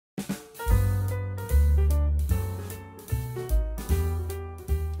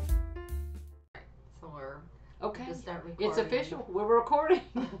Okay. To start recording. It's official. We're recording.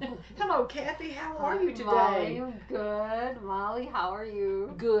 Hello, Kathy. How are you today? Molly, I'm good. Molly, how are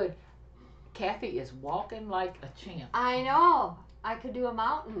you? Good. Kathy is walking like a champ. I know. I could do a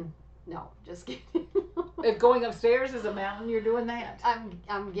mountain. No, just kidding. If going upstairs is a mountain, you're doing that.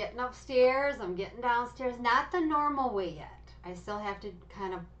 I'm getting upstairs. I'm getting downstairs. Not the normal way yet. I still have to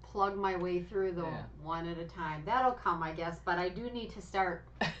kind of plug my way through the one at a time. That'll come, I guess. But I do need to start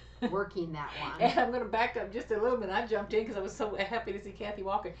working that one. And I'm going to back up just a little bit. I jumped in because I was so happy to see Kathy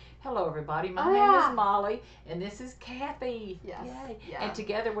walking. Hello, everybody. My name is Molly, and this is Kathy. Yes. Yay. Yeah. And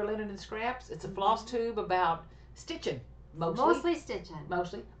together we're Linen and Scraps. It's a floss tube about stitching. Mostly stitching.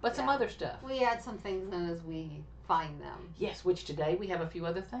 Mostly. But some other stuff. We add some things in as we find them. Yes, which today we have a few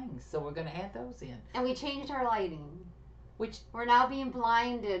other things. So we're going to add those in. And we changed our lighting. Which we're now being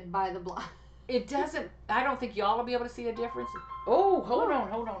blinded by the blind. It doesn't, I don't think y'all will be able to see a difference. Oh, hold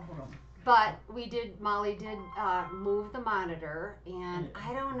on. But Molly did move the monitor, and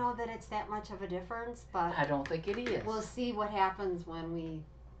I don't know that it's that much of a difference, but I don't think it is. We'll see what happens when we,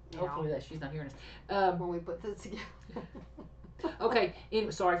 hopefully that she's not hearing us. When we put this together. Okay,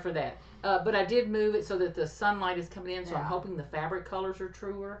 sorry for that. But I did move it so that the sunlight is coming in, so I'm hoping the fabric colors are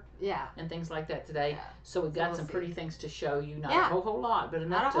truer. Yeah. And things like that today. Yeah. So we've got some pretty things to show you. Not a whole lot, but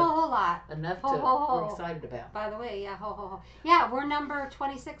enough not a whole lot. Enough we're excited about. By the way, yeah, we're number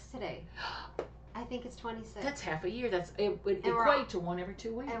 26 today. I think it's 26. That's half a year. It would equate to one every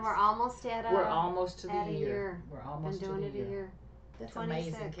 2 weeks. And we're almost at we're almost to the year. We're almost Been doing to the year. A year. That's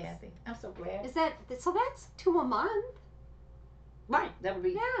 26. Amazing, Kathy. I'm so glad. So that's 2 a month. Right, that would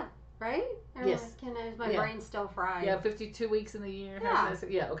be. Yeah, right? Yes. Is my brain still fried? Yeah, 52 weeks in the year.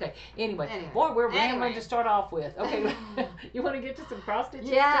 Yeah. Okay. Anyway, boy, we're rambling to start off with. Okay, you want to get to some cross stitching?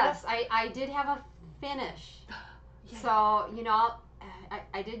 Yes, I did have a finish. Yeah. So,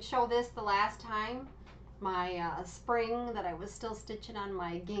 I did show this the last time. My spring that I was still stitching on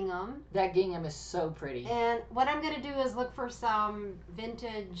my gingham. That gingham is so pretty. And what I'm going to do is look for some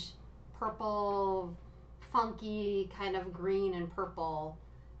vintage purple, funky kind of green and purple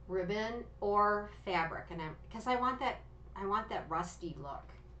ribbon or fabric, and because I want that rusty look.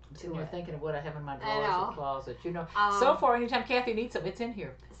 And you're thinking of what I have in my drawers or closet. So far, anytime Kathy needs them, it's in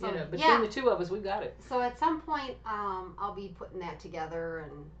here. So, between the two of us, we've got it. So at some point, I'll be putting that together,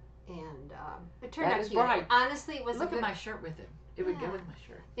 and it turned out cute. Right. Honestly, it was. Look at my shirt with it. It would go with my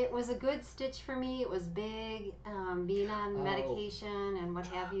shirt. It was a good stitch for me. It was big, being on medication and what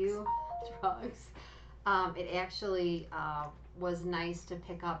have you, drugs. It actually was nice to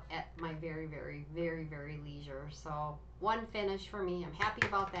pick up at my very, very, very, very leisure. So one finish for me. I'm happy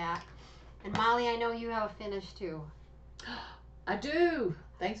about that. And Molly, I know you have a finish too. I do.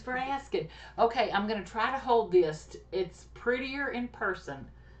 Thanks for asking. Okay, I'm going to try to hold this. It's prettier in person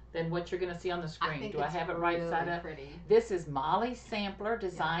than what you're going to see on the screen. Do I have it right side up? Pretty. This is Molly's sampler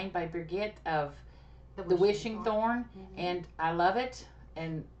designed by Brigitte of the Wishing Thorn. And I love it.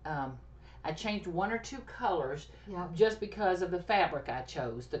 And I changed 1 or 2 colors just because of the fabric I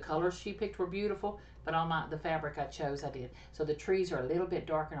chose. The colors she picked were beautiful, but on the fabric I chose, I did. So the trees are a little bit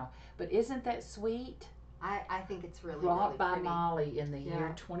darker now. But isn't that sweet? I think it's really, brought by pretty. Molly in the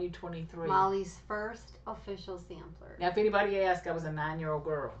year 2023. Molly's first official sampler. Now, if anybody asks, I was a 7-year-old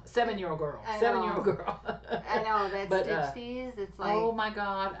girl. 7-year-old girl. 7-year-old girl. I know, stitch these, it's like... Oh my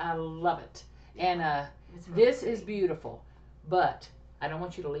God, I love it. And really this is beautiful, but I don't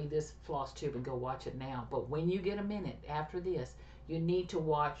want you to leave this floss tube and go watch it now. But when you get a minute after this, you need to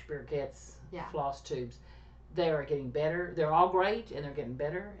watch Brigitte's floss tubes. They are getting better. They're all great, and they're getting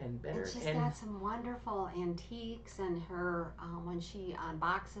better and better. And she's got some wonderful antiques, and her when she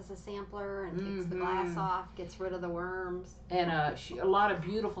unboxes a sampler and takes the glass off, gets rid of the worms. And a lot of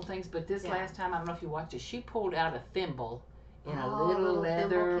beautiful things. But this last time, I don't know if you watched it, she pulled out a thimble in a little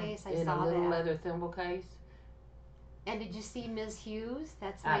leather case. leather thimble case. And did you see Ms. Hughes?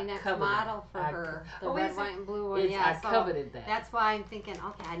 That's my next model for her. The red, white, and blue one. I coveted that. That's why I'm thinking,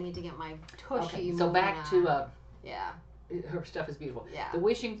 okay, I need to get my tushy. Okay, so back to her stuff is beautiful. Yeah. The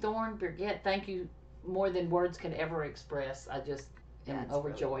Wishing Thorn, Brigitte, thank you more than words can ever express. I just am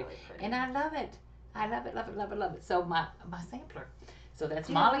overjoyed, really and I love it. I love it, love it, love it, love it. So my sampler. So that's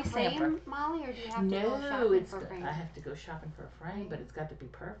Molly's sampler. Molly, or do you have to go shopping for a frame? I have to go shopping for a frame, but it's got to be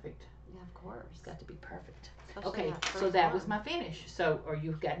perfect. Yeah, of course. It's got to be perfect. Especially okay, so that was my finish. So,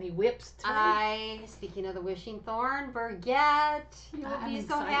 you got any whips today? Speaking of the Wishing Thorn, Brigitte, you would be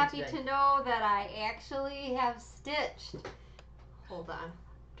so happy to know that I actually have stitched. Hold on.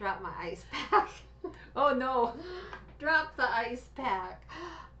 Drop my ice pack. Oh, no. Drop the ice pack.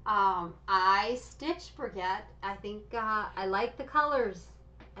 I stitched Brigitte. I think I like the colors.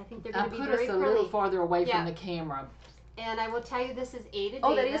 I think they're going to be put very us a pretty. little farther away from the camera. And I will tell you, this is Ada Davis.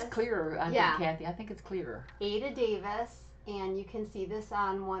 Oh, that is clearer, I think, Kathy. I think it's clearer. Ada Davis, and you can see this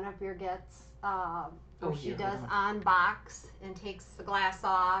on one of Birgit's, where she does unbox and takes the glass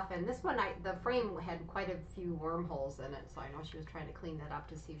off. And this one, the frame had quite a few wormholes in it, so I know she was trying to clean that up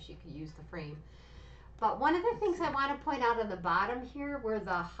to see if she could use the frame. But one of the things I want to point out on the bottom here, where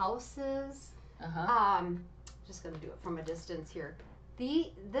the house is, just going to do it from a distance here.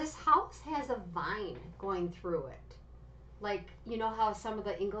 This house has a vine going through it. Like, you know how some of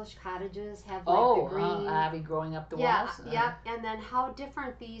the English cottages have like the green ivy growing up the walls? Yep. And then how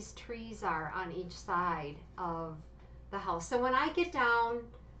different these trees are on each side of the house. So when I get down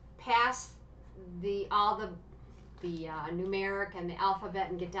past all the numeric and the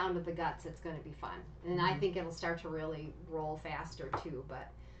alphabet and get down to the guts, it's going to be fun. And I think it'll start to really roll faster too. But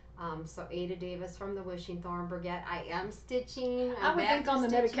so Ada Davis from the Wishing Thorn Brigade. I am stitching. I would think on the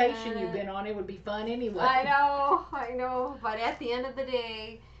medication you've been on, it would be fun anyway. I know. But at the end of the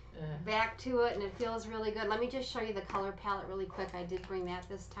day, back to it, and it feels really good. Let me just show you the color palette really quick. I did bring that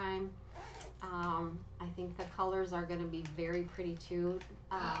this time. I think the colors are going to be very pretty too.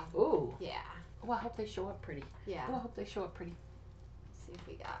 Ooh. Yeah. Oh, I hope they show up pretty. Yeah. Oh, I hope they show up pretty. Let's see if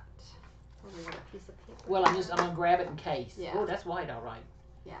we got a piece of paper. Well, I'm going to grab it in case. Yeah. Oh, that's white, all right.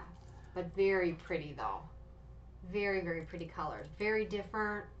 Yeah. But very pretty though. Very, very pretty colors. Very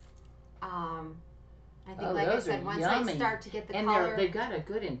different. I think, like I said, once I start to get the color. And they've got a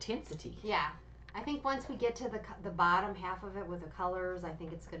good intensity. Yeah. I think once we get to the bottom half of it with the colors, I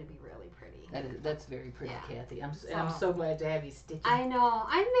think it's going to be really pretty. That's very pretty, Kathy. I'm so glad to have you stitching. I know.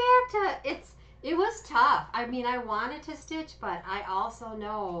 I'm back to it was tough. I mean, I wanted to stitch, but I also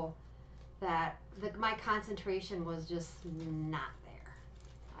know that my concentration was just not there.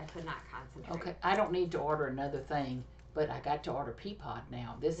 I could not concentrate. Okay, I don't need to order another thing, but I got to order Peapod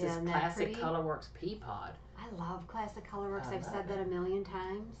now. This is Classic Colorworks Peapod. I love Classic Colorworks. I've said that a million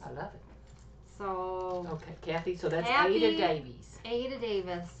times. I love it. So. Okay, Kathy, so that's Ada Davies. Ada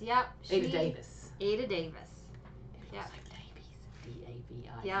Davis, yep. Ada Davis. Ada Davis. Yep. Like Davies.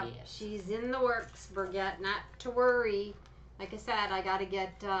 D-A-V-I-E-S. Yep, she's in the works, Birgit. Not to worry. Like I said, I got to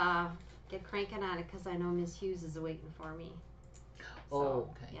get cranking on it because I know Miss Hughes is waiting for me. So,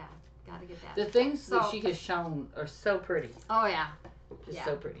 okay. Yeah, got to get that. The things that she has shown are so pretty. Oh yeah. Just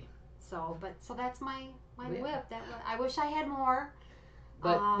so pretty. So that's my whip. I wish I had more.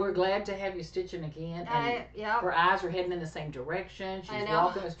 But we're glad to have you stitching again. And her eyes are heading in the same direction. She's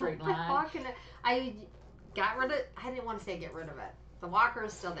walking a straight line. I got rid of. I didn't want to say get rid of it. The walker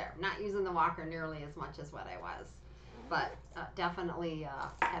is still there. I'm not using the walker nearly as much as what I was, but definitely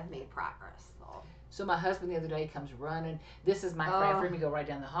have made progress. So my husband the other day comes running. This is my craft room. You go right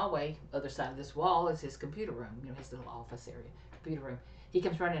down the hallway. Other side of this wall is his computer room. You know, his little office area, computer room. He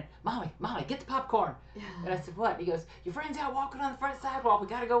comes running, Molly, get the popcorn. Yeah. And I said, what? He goes, your friend's out walking on the front sidewalk. We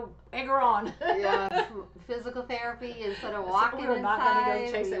got to go egg her on. Yeah, physical therapy instead of walking inside. We're not going to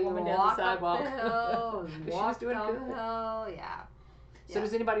go chase that woman down the sidewalk. She was doing good. Yeah. So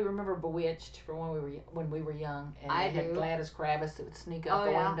does anybody remember Bewitched from when we were young? And they had Gladys Kravis that would sneak out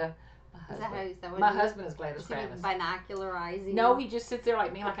the window. My husband is Gladys Kravis. Binocularizing. No, he just sits there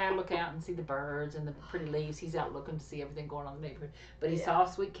like me, like I look out and see the birds and the pretty leaves. He's out looking to see everything going on in the neighborhood. But he saw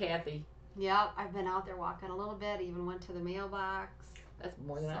sweet Kathy. Yep, I've been out there walking a little bit. Even went to the mailbox. That's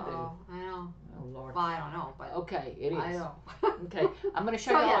more than I do. I know. Oh Lord. Well, I don't know, but okay, it is. I know. Okay, I'm going to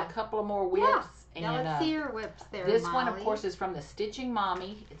show y'all a couple of more whips. Yeah, let's see your whips there. This Molly. one, of course, is from the Stitching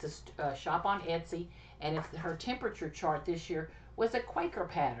Mommy. It's a shop on Etsy, and her temperature chart this year was a Quaker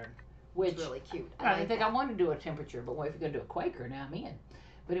pattern. Which it's really cute. I didn't think I wanted to do a temperature, but if you're going to do a Quaker, now I'm in.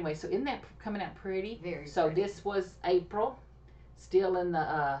 But anyway, so isn't that coming out pretty? Very so pretty. This was April, still in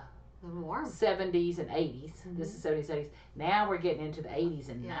the warm 70s and 80s. Mm-hmm. This is 70s, 80s. Now we're getting into the 80s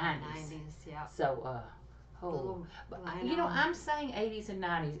and 90s. 90s, yeah. So, you know, I'm saying 80s and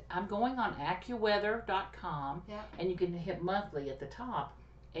 90s. I'm going on AccuWeather.com, and you can hit monthly at the top,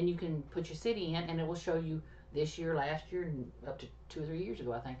 and you can put your city in, and it will show you this year, last year, and up to 2 or 3 years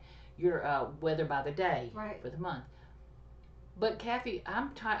ago, I think. Your weather by the day for the month. But Kathy,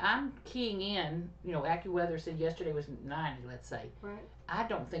 I'm keying in. You know, AccuWeather said yesterday was 90. Let's say. Right. I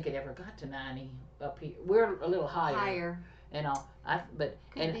don't think it ever got to 90 up here. We're a little higher. And all.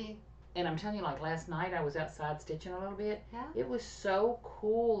 Could be. And I'm telling you, like last night, I was outside stitching a little bit. Yeah. It was so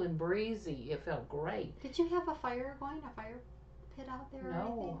cool and breezy. It felt great. Did you have a fire going? A fire pit out there?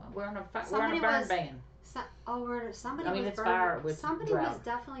 No, we're on a burn ban. Somebody was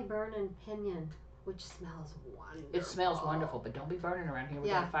definitely burning pinyon, which smells wonderful. It smells wonderful, but don't be burning around here. We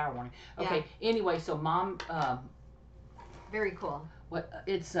got a fire warning. Okay. Anyway, so Mom. Very cool. What?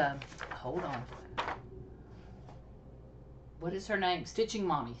 It's hold on. What is her name?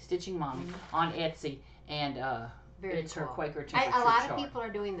 StitchinMommy on Etsy, and Very it's cool. her Quaker temperature A lot chart. of people are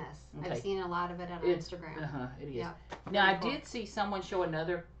doing this. Okay. I've seen a lot of it on Instagram. It is. Yep. Now Very I cool. did see someone show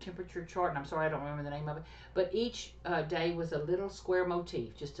another temperature chart, and I'm sorry I don't remember the name of it. But each day was a little square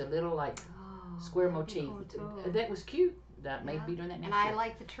motif, just a little like square motif. Cool That was cute. That may be doing that next year. year. And I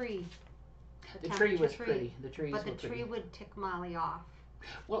like the tree. The tree was pretty. The trees But the were tree pretty. would tick Molly off.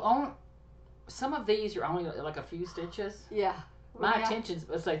 Well, some of these are only like a few stitches. Yeah. My attention's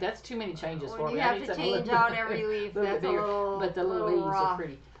it's like that's too many changes for me. You have to change out every leaf. That's a little. But the little leaves rough. are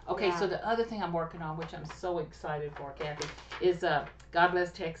pretty. Okay, Yeah. so the other thing I'm working on, which I'm so excited for, Kathy, is God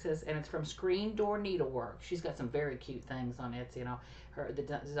Bless Texas, and it's from Screen Door Needlework. She's got some very cute things on Etsy, you know.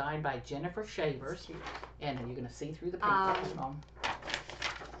 Designed by Jennifer Shavers, and you're gonna see through the paper.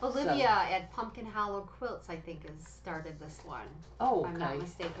 Olivia at Pumpkin Hollow Quilts, I think, has started this one. Oh, if I'm not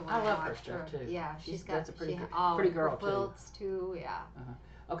mistaken. I love her stuff too. Yeah, she's got that's a pretty girl quilts too. Yeah.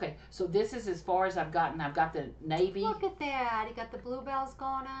 Okay, so this is as far as I've gotten. I've got the navy. Look at that! You got the bluebells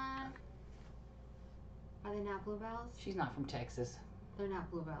going on. Are they not bluebells? She's not from Texas. They're not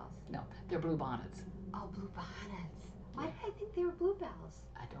bluebells. No, they're blue bonnets. Oh, blue bonnets. Why did I think they were bluebells?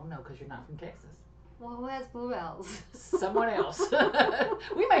 I don't know, because you're not from Texas. Well, who has bluebells? Someone else.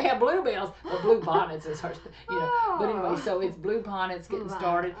 We may have bluebells, but blue bonnets is hers. You know. But anyway, so it's blue bonnets getting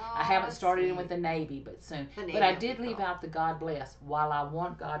started. I haven't started in with the navy, but soon. But I did leave out the God bless. While I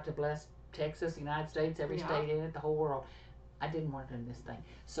want God to bless Texas, the United States, every state in it, the whole world, I didn't want it in this thing.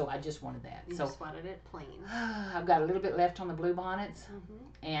 So I just wanted that. You just wanted it plain. I've got a little bit left on the blue bonnets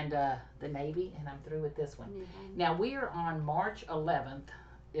and the navy, and I'm through with this one. Now we are on March 11th.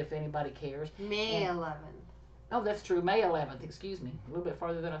 If anybody cares. May 11th. Oh, that's true. May 11th. Excuse me. A little bit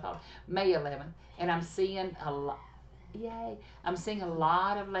farther than I thought. May 11th. And I'm seeing a lot. Yay. I'm seeing a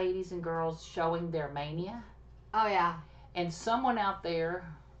lot of ladies and girls showing their mania. Oh, yeah. And someone out there,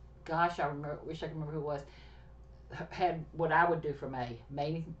 gosh, wish I could remember who it was, had what I would do for May.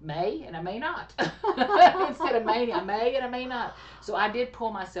 May, and I may not. Instead of mania, I may and I may not. So I did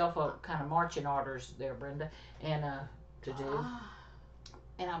pull myself up kind of marching orders there, Brenda, and to do.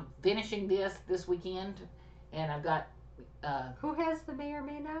 And I'm finishing this weekend, and I've got. Who has the may or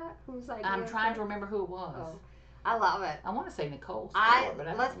may not? Whose idea? I'm trying to remember who it was. Oh, I love it. I want to say Nicole.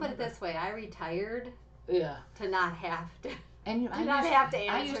 Let's put it this way: I retired. Yeah. To not have to. And I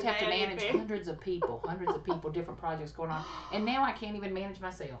used to have to manage hundreds of people, different projects going on, and now I can't even manage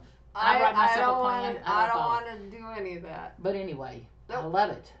myself. I write myself a plan. I don't want to do any of that. But anyway, I love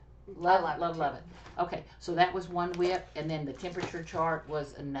it. Love it. Okay, so that was one whip, and then the temperature chart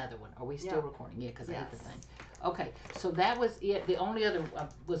was another one. Are we still recording? Yeah, because I hate the thing. Okay, so that was it. The only other I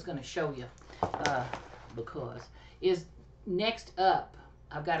was going to show you, because, is next up,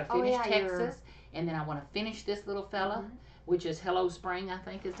 I've got to finish Texas, and then I want to finish this little fella, which is Hello Spring, I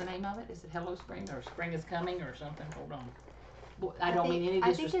think is the name of it. Is it Hello Spring, or Spring is Coming, or something? Hold on. I don't mean any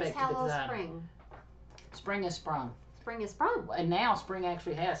disrespect to the designer. Spring. Spring is sprung. Spring is sprung. And now spring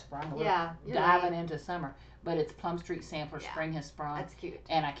actually has sprung. We're diving into summer. But it's Plum Street Sampler. Spring has sprung. That's cute.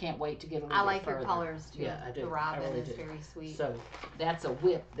 And I can't wait to get a little bit further. I like your colors too. Yeah, I do. The robin really is very sweet. So that's a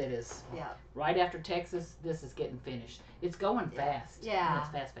whip that is right after Texas. This is getting finished. It's going fast. Yeah.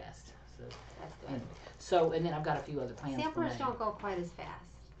 And it's fast. So that's good. So, and then I've got a few other plans. Samplers don't go quite as fast.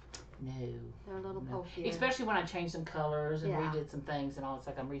 No. They're a little pokier. Especially when I changed some colors and redid some things and all. It's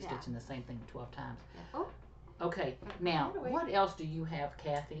like I'm restitching the same thing 12 times. Oh. Okay, now what else do you have,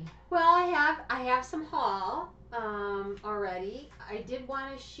 Kathy? Well, I have some haul already. I did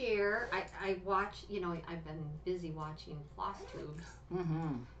want to share. I watched. I've been busy watching Flosstubes,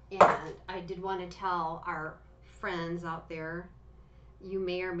 and I did want to tell our friends out there. You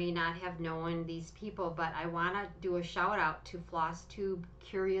may or may not have known these people, but I want to do a shout out to Flosstube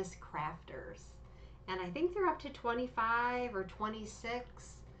Curious Crafters, and I think they're up to 25 or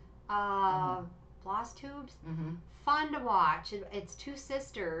 26. Flosstubes. Fun to watch. It's two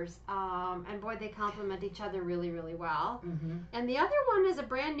sisters, and boy, they complement each other really, really well. And the other one is a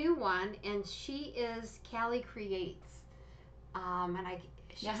brand new one, and she is Callie Creates. And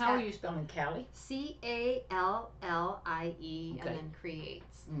now, how are you spelling Callie? Callie, and then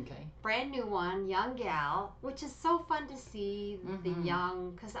Creates. Okay. Brand new one, young gal, which is so fun to see the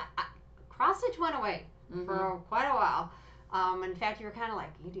young, because cross stitch went away for quite a while. In fact, you were kind of like,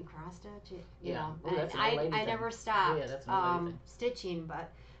 you do cross stitch, you know. Well, and I never stopped stitching, but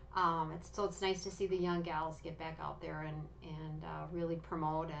it's nice to see the young gals get back out there and really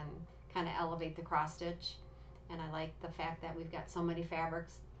promote and kind of elevate the cross stitch. And I like the fact that we've got so many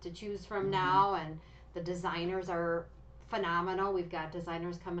fabrics to choose from now, and the designers are phenomenal. We've got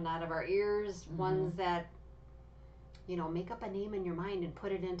designers coming out of our ears, ones that, you know, make up a name in your mind and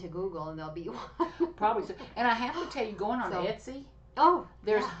put it into Google and there'll be one. Probably so. And I have to tell you, going on Etsy,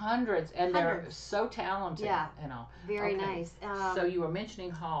 there's hundreds, and they're so talented. Yeah, you know. Very nice. So you were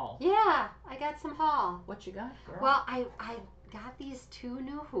mentioning haul. Yeah, I got some haul. What you got, girl? Well, I got these 2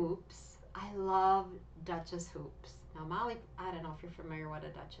 new hoops. I love Duchess hoops. Now, Molly, I don't know if you're familiar what a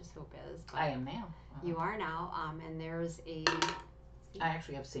Duchess hoop is. I am now. You are now. And there's a... I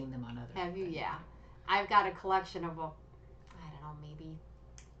actually have seen them on others. Have you? Yeah. I've got a collection of, I don't know, maybe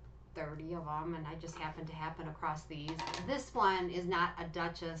 30 of them, and I just happened to happen across these. This one is not a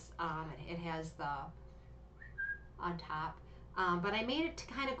Duchess. It has the on top. But I made it to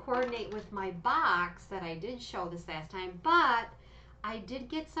kind of coordinate with my box that I did show this last time. But I did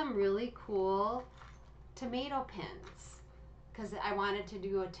get some really cool tomato pins because I wanted to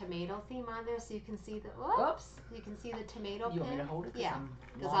do a tomato theme on there, so you can see the you can see the tomato pin. You want me to hold it? Yeah,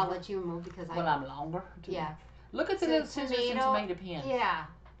 because I'll let you move because I'm longer. Too. Yeah. Look at the little scissors and tomato pins. Yeah.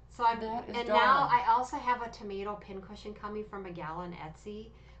 So I'm now I also have a tomato pin cushion coming from a gal on Etsy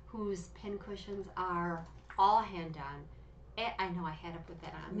whose pin cushions are all hand done. I know I had to put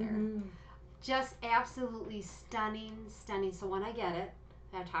that on there. Just absolutely stunning. So when I get it,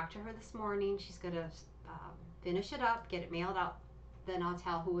 I talked to her this morning. She's gonna finish it up, get it mailed out. Then I'll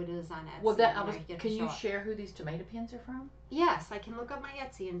tell who it is on Etsy. Well, can you share who these tomato pins are from? Yes, I can look up my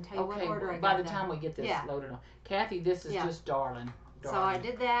Etsy and tell you what order I got. By the time we get this loaded on, Kathy, this is just darling. So I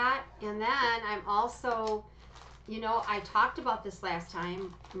did that, and then I'm also, you know, I talked about this last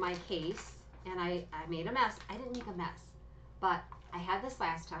time, my case, and I made a mess. I didn't make a mess, but I had this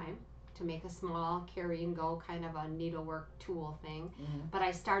last time to make a small carry and go kind of a needlework tool thing, but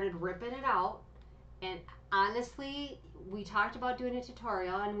I started ripping it out, and honestly, we talked about doing a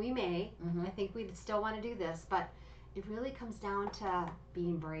tutorial, and we may. I think we'd still want to do this, but it really comes down to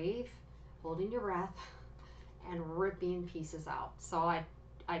being brave, holding your breath, and ripping pieces out. So I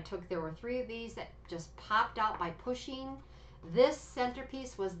took, there were 3 of these that just popped out by pushing. This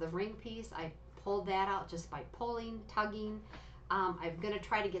centerpiece was the ring piece. I pulled that out just by pulling, tugging. I'm going to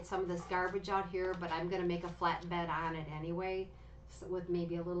try to get some of this garbage out here, but I'm going to make a flat bed on it anyway, so with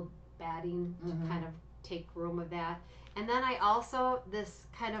maybe a little batting to kind of take room of that. And then I also, this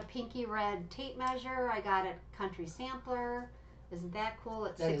kind of pinky red tape measure, I got at Country Sampler. Isn't that cool?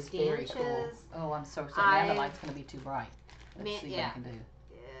 It's 60 inches. Cool. Oh, I'm so sorry. Now the light's going to be too bright. Let's see what I can do.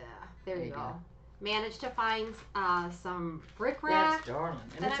 Yeah, there you go. Managed to find some brick rack. That's darling.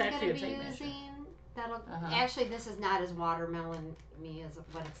 And that it's I'm actually going to be using. That'll actually, this is not as watermelon-y as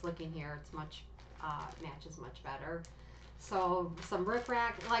what it's looking here. It's much matches much better. So some brick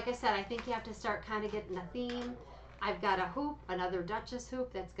rack. Like I said, I think you have to start kind of getting a theme. I've got a hoop, another Duchess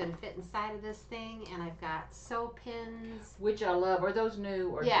hoop that's going to fit inside of this thing, and I've got sew pins. Which I love. Are those new,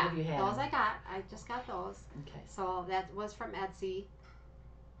 or have you had those them? I got. I just got those. Okay. So that was from Etsy.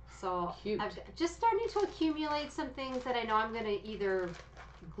 So cute. I'm just starting to accumulate some things that I know I'm going to either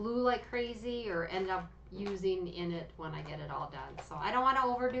glue like crazy or end up using in it when I get it all done. So I don't want to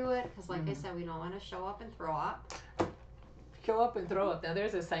overdo it because, like I said, we don't want to show up and throw up. Show up and throw up. Now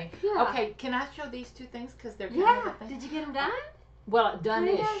there's a saying. Yeah. Okay, can I show these 2 things because they're kind of a thing? Did you get them done? Well,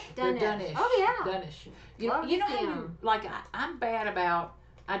 done-ish. They're Done-ish. Oh yeah. Done-ish. You know how you, like I'm bad about,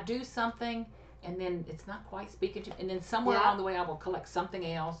 I do something and then it's not quite speaking to, and then somewhere along the way I will collect something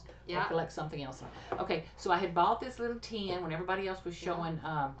else or collect something else. Okay, so I had bought this little tin when everybody else was showing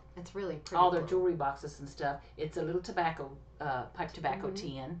it's really pretty all their jewelry boxes and stuff. It's a little tobacco pipe tobacco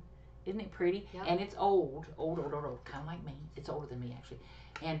tin. Isn't it pretty? Yep. And it's old, kind of like me. It's older than me actually.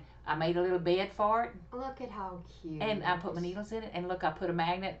 And I made a little bed for it. Look at how cute. And I put my needles in it. And look, I put a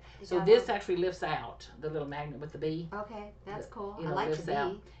magnet. So this actually lifts out, the little magnet with the bee. Okay, that's cool. You know, I like lifts the bee.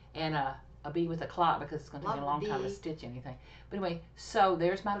 out. And a bee with a clock because it's going to take me a long time to stitch anything. But anyway, so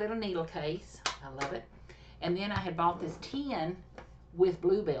there's my little needle case. I love it. And then I had bought this tin with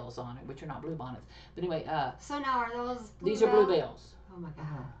bluebells on it, which are not bluebonnets. But anyway, so now are those these are bluebells. Oh my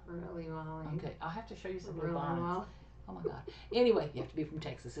God, really well. Okay, I'll have to show you some blue bonnets. Well. Oh my God. Anyway, you have to be from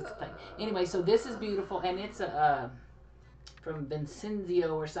Texas. It's a thing. Anyway, so this is beautiful, and it's a from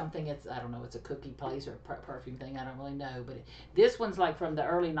Vincenzio or something. It's, I don't know, it's a cookie place or a perfume thing. I don't really know, but this one's like from the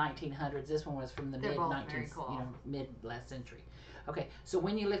early 1900s. This one was from the mid 19th, cool. you know, mid last century. Okay, so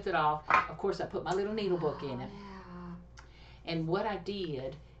when you lift it off, of course, I put my little needlebook in it. Yeah. And what I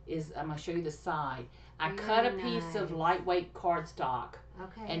did is, I'm gonna show you the side. I cut a piece of lightweight cardstock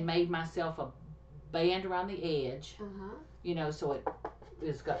and made myself a band around the edge, you know, so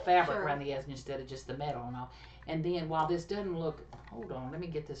it's got fabric around the edge instead of just the metal and all. And then while this doesn't look, hold on, let me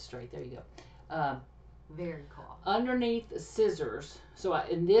get this straight. There you go. Very cool. Underneath the scissors,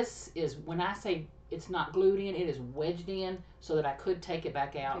 and this is, when I say it's not glued in, it is wedged in so that I could take it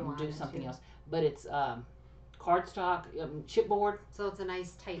back out and do something else. But it's cardstock, chipboard. So it's a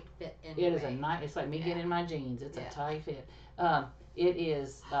nice tight fit anyway. It is a nice, it's like me getting in my jeans. It's a tight fit. It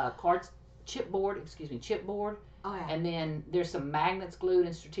is chipboard. Oh, yeah. And then there's some magnets glued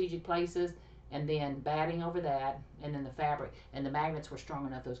in strategic places, and then batting over that, and then the fabric. And the magnets were strong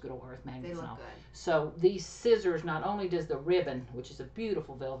enough, those good old earth magnets. They look good. So these scissors, not only does the ribbon, which is a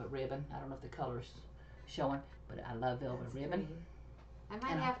beautiful velvet ribbon, I don't know if the color's showing, but I love velvet ribbon. Pretty. I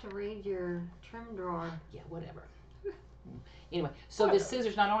might have to read your trim drawer. Yeah, whatever. Anyway, so the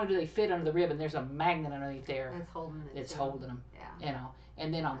scissors, not only do they fit under the ribbon, there's a magnet underneath there. That's holding it. It's holding them. Yeah. You know.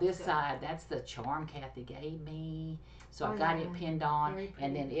 And then on this side, that's the charm Kathy gave me. So I got it pinned on,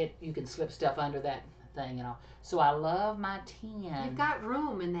 and then you can slip stuff under that thing, you know. So I love my tin. You've got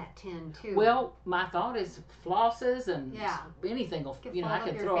room in that tin too. Well, my thought is flosses and anything will, you know, I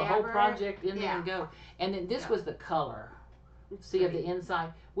can throw a whole project in there and go. And then this was the color. See, of the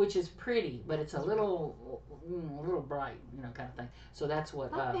inside, which is pretty, but it's a little bright, you know, kind of thing. So that's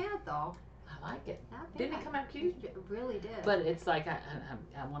what. Not bad though. I like it. Not bad. Didn't it come out cute? It really did. But it's like I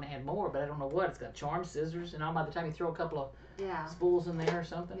want to add more, but I don't know what. It's got charm scissors, and all by the time you throw a couple of spools in there or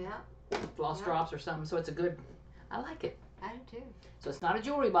something, floss drops or something. So it's a good. I like it. I do too. So it's not a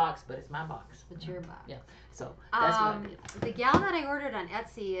jewelry box, but it's my box. It's your box. Yeah. So that's what I did. The gal that I ordered on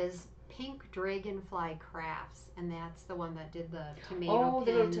Etsy is Pink Dragonfly Crafts, and that's the one that did the tomato pins.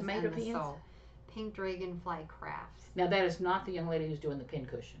 The little tomato pins. Pink Dragonfly Crafts. Now that is not the young lady who's doing the pin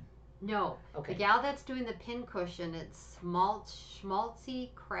cushion. No. Okay. The gal that's doing the pin cushion, it's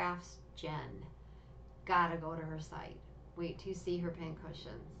Schmaltzy Crafts Jen. Gotta go to her site. Wait till you see her pin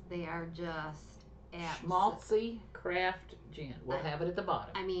cushions. They are just Schmaltzy Craft Jen. We'll have it at the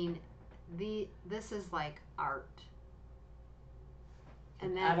bottom. I mean, this is like art.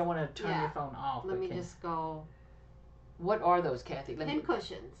 And I don't want to turn your phone off. Let me just go. What are those, Kathy? Pin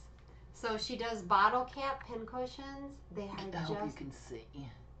cushions. So she does bottle cap pin cushions. They are I hope you can see.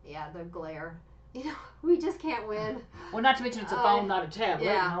 Yeah, the glare. You know, we just can't win. Well, not to mention it's a phone, not a tablet,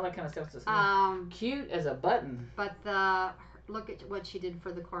 and all that kind of stuff. Cute as a button. But look at what she did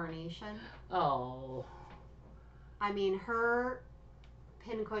for the coronation. Oh. I mean, her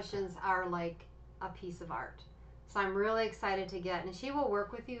pin cushions are like a piece of art. So I'm really excited to get, and she will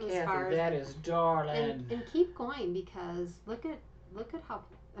work with you Kathy, as far as that is darling. And keep going, because look at how,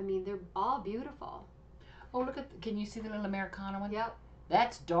 I mean, they're all beautiful. Oh, look at, can you see the little Americana one? Yep.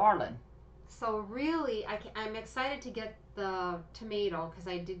 That's darling. So really, I'm excited to get the tomato, because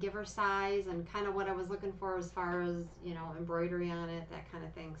I did give her size and kind of what I was looking for as far as, you know, embroidery on it, that kind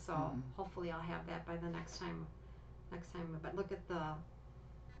of thing. So hopefully I'll have that by the next time. But look at the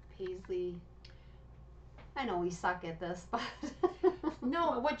paisley. I know we suck at this, but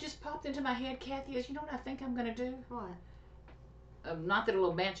no, what just popped into my head, Kathy, is, you know what I think I'm going to do? What? Not that a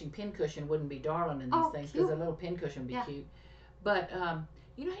little matching pin cushion wouldn't be darling in these things, because a little pin cushion would be cute. But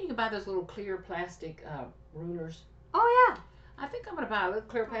you know how you can buy those little clear plastic rulers? Oh, yeah. I think I'm going to buy a little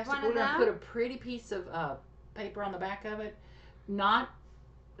clear plastic ruler and put a pretty piece of paper on the back of it. Not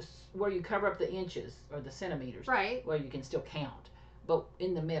where you cover up the inches or the centimeters. Right. Where you can still count. But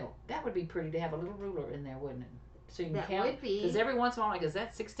in the middle. That would be pretty to have a little ruler in there, wouldn't it? So you can count. That would be. Because every once in a while, like, is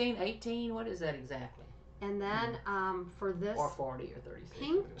that 16, 18? What is that exactly? And then for this. Or 40 or 36.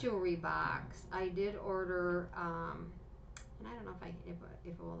 Pink jewelry box, I did order, and I don't know if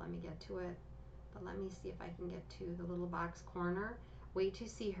it will let me get to it. But let me see if I can get to the little box corner. Wait to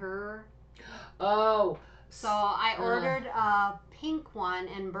see her. Oh. So I ordered a pink one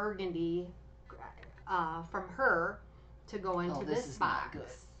and burgundy from her to go into this box. Not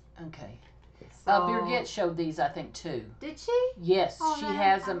good. Okay. So, Birgit showed these, I think, too. Did she? Yes, she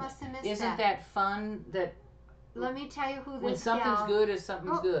has them. Isn't that fun? That. Let me tell you who this. When something's good is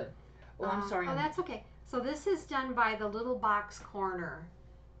something's good. Oh, I'm sorry. Oh, that's okay. So this is done by the little box corner,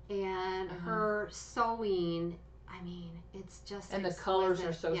 and her sewing. I mean, it's just and exquisite. The colors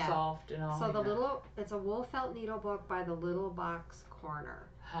are so soft and all. So it's a wool felt needlebook by the little box corner.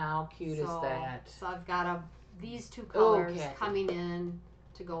 How cute is that? So I've got these two colors coming in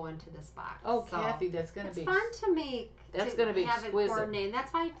to go into this box. Oh, so Kathy, that's going to be fun to make. That's going to be have exquisite. It coordinated.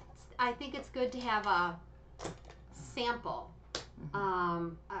 That's why I think it's good to have a sample,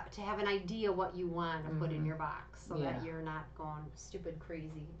 to have an idea what you want to put in your box, so that you're not going stupid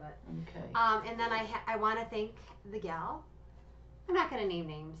crazy. But and then I want to thank the gal. I'm not going to name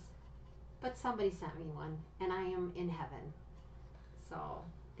names, but somebody sent me one, and I am in heaven. So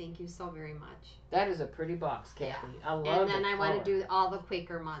Thank you so very much. That is a pretty box, Kathy. Yeah. I love And then the I color. want to do all the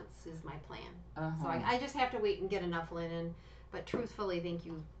Quaker months is my plan. So I just have to wait and get enough linen. But truthfully, thank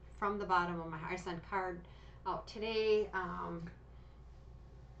you from the bottom of my heart. I sent a card out today.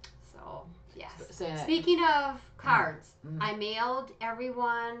 So yes. Speaking of cards, I mailed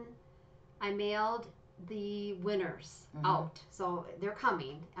everyone. I mailed the winners out, so they're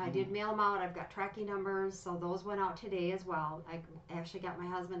coming. I did mail them out. I've got tracking numbers, so those went out today as well. I actually got my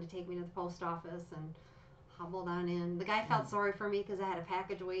husband to take me to the post office and hobbled on in. The guy felt sorry for me because I had a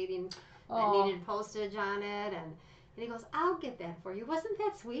package waiting that needed postage on it, and he goes, "I'll get that for you." Wasn't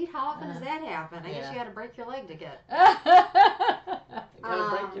that sweet? How often does that happen? I guess you got to break your leg to get to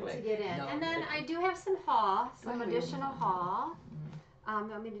get in. No, and then I do have some additional haul. You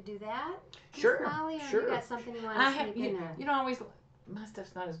want me to do that? Sure. Molly, or sure. You got something you want to sneak in there? You know, always my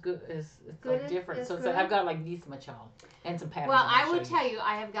stuff's not as good as it's like different. So I've got like these much on and some patterns. Well, I will tell you,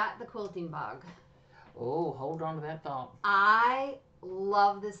 I have got the quilting bug. Oh, hold on to that thought. I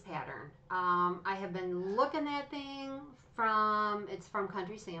love this pattern. I have been looking at thing it's from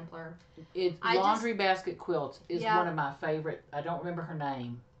Country Sampler. Laundry Basket Quilts is one of my favorite. I don't remember her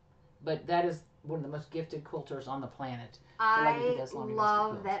name, but that is one of the most gifted quilters on the planet. I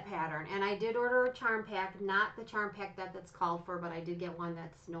love that pattern, and I did order a charm pack, not the charm pack that's called for, but I did get one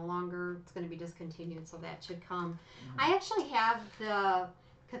that's no longer, it's going to be discontinued, so that should come. I actually have the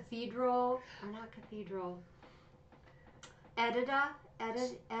Edita,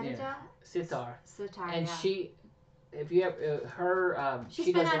 Sitar. And she, if you have her,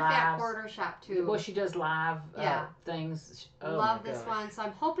 she does on Fat Quarter Shop too. Well, she does live things. Love this one, so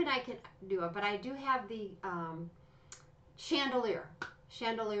I'm hoping I can do it. But I do have the chandelier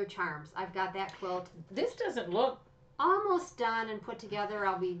charms. I've got that quilt. This doesn't look almost done and put together.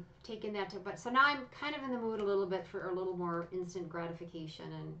 I'll be taking that to. But so now I'm kind of in the mood a little bit for a little more instant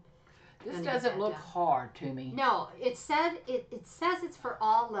gratification and. This doesn't look hard to me. No, it says it's for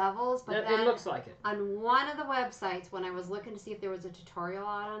all levels, but then it looks like it. On one of the websites, when I was looking to see if there was a tutorial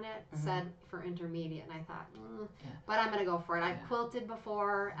out on it, said for intermediate, and I thought, but I'm gonna go for it. I've quilted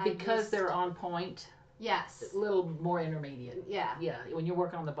before. Because they're on point. Yes. A little more intermediate. Yeah. Yeah. When you're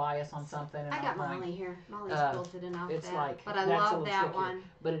working on the bias on something. And I got Molly here. Molly's quilted enough. It's like, but I love that one.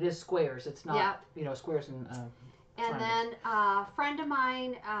 But it is squares. It's not, squares and. And then a friend of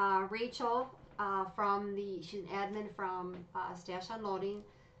mine, Rachel, she's an admin from Stash Unloading,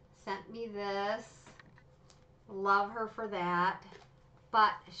 sent me this. Love her for that.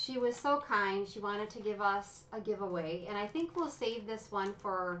 But she was so kind. She wanted to give us a giveaway. And I think we'll save this one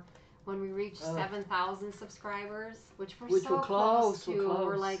for when we reach 7,000 subscribers, which we're so close to.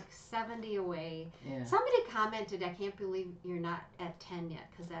 We're like 70 away. Yeah. Somebody commented, "I can't believe you're not at 10 yet,"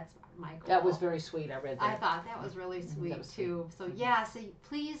 because that's my goal. That was very sweet. I read that. I thought that was really sweet too. So so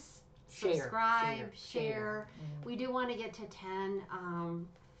please subscribe, share. We do want to get to 10.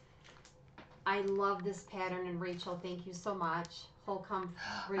 I love this pattern, and Rachel, thank you so much.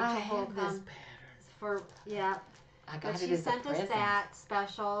 Rachel I have this pattern. I got it. She sent us that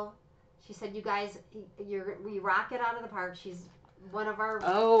special. She said, "You guys, we rock it out of the park." She's one of our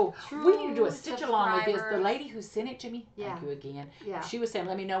we need to do a stitch along with this. The lady who sent it to me, thank you again. Yeah. She was saying,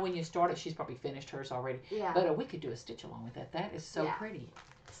 "Let me know when you start it." She's probably finished hers already. Yeah. But we could do a stitch along with that. That is so pretty.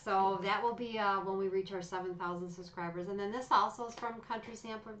 So that will be when we reach our 7,000 subscribers. And then this also is from Country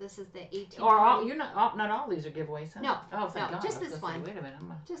Sampler. This is the 18. Not all these are giveaways, huh? No. Oh, thank God. Just this one. Wait a minute.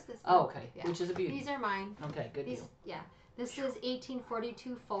 Just this one. Oh, okay. Yeah. Which is a beauty. These are mine. Okay, good deal. Yeah. This is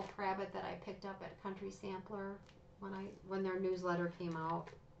 1842 Folk Rabbit that I picked up at Country Sampler when their newsletter came out.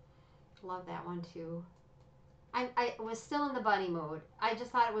 Love that one too. I was still in the bunny mode. I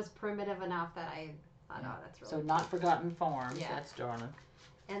just thought it was primitive enough that I thought, that's really so not forgotten forms. Yeah. That's darling.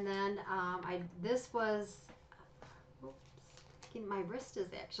 And then this was, my wrist is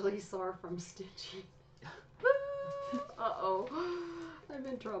actually sore from stitching. Uh-oh, I'm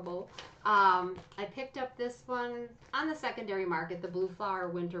in trouble. I picked up this one on the secondary market, the Blue Flower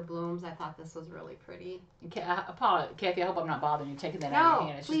Winter Blooms. I thought this was really pretty. Kathy, I hope I'm not bothering you taking that out of your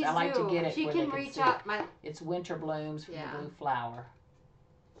hand. It's please just, I like to get it she where can they reach see up. It's Winter Blooms from the Blue Flower.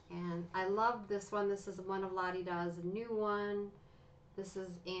 And I love this one. This is one of Lottie Da's new one. This is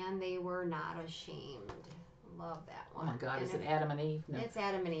And They Were Not Ashamed. Love that one. Oh my God, is it Adam and Eve? No. It's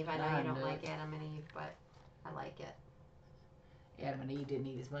Adam and Eve. I know you don't like Adam and Eve, but I like it. Adam and Eve didn't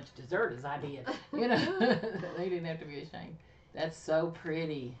eat as much dessert as I did. They didn't have to be ashamed. That's so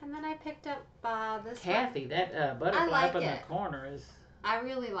pretty. And then I picked up this Kathy, that butterfly up in the corner is... I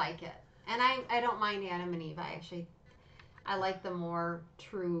really like it. And I don't mind Adam and Eve. I like the more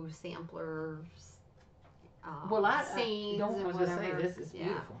true samplers. well, I scenes don't and was whatever. gonna say this is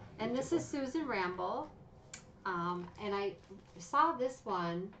beautiful. And this is Susan Ramble. And I saw this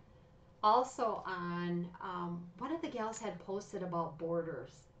one also on one of the gals had posted about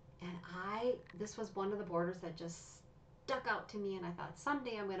borders, and this was one of the borders that just stuck out to me, and I thought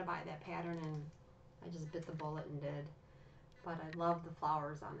someday I'm going to buy that pattern, and I just bit the bullet and did. But I love the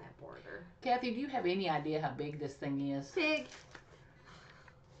flowers on that border. Kathy, do you have any idea how big this thing is? Big.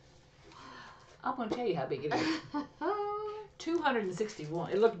 I'm going to tell you how big it is.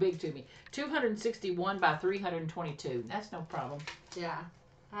 261. It looked big to me. 261 by 322. That's no problem. Yeah,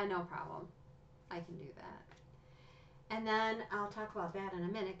 no problem. I can do that. And then I'll talk about that in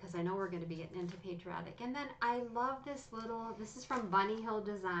a minute because I know we're going to be getting into patriotic. And then I love this is from Bunny Hill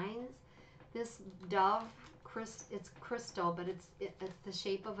Designs. This dove, it's crystal, but it's the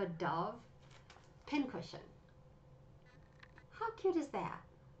shape of a dove pincushion. How cute is that?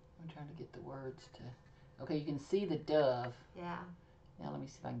 I'm trying to get the words to... Okay, you can see the dove. Yeah. Now let me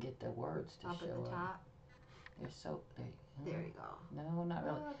see if I can get the words to up show at the top. They're so... There you go. No, not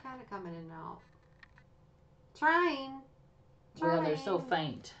really. Oh, kind of coming in now. Trying. Well, they're so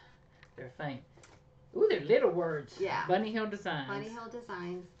faint. They're faint. Ooh, they're little words. Yeah. Bunny Hill Designs. Bunny Hill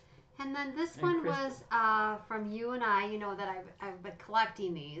Designs. And then this one was from you and I. You know that I've been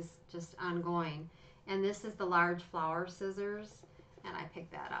collecting these just ongoing. And this is the large flower scissors. And I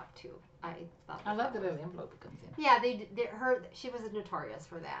picked that up too. I love the little envelope that comes in. Yeah, she was notorious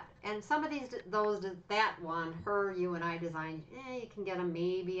for that. And some of that one, you and I designed. You can get them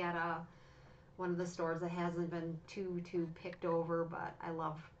maybe at one of the stores that hasn't been too picked over. But I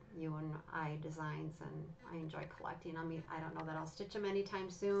love you and I designs, and I enjoy collecting. I mean, I don't know that I'll stitch them anytime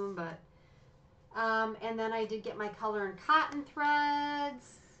soon, but and then I did get my color and cotton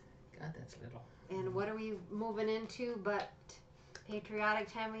threads. God, that's little. And what are we moving into? But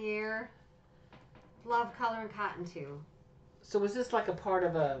patriotic time of year. Love color and cotton too. So was this like a part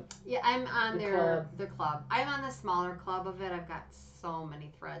of a... Yeah, I'm on the club. I'm on the smaller club of it. I've got so many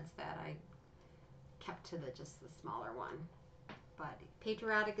threads that I kept to just the smaller one. But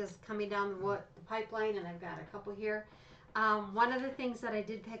patriotic is coming down the pipeline, and I've got a couple here. One of the things that I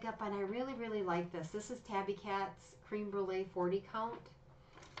did pick up, and I really, really like this. This is Tabby Cat's Cream Brulee 40 count.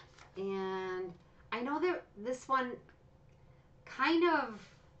 And I know that this one kind of,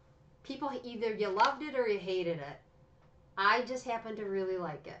 people either you loved it or you hated it. I just happen to really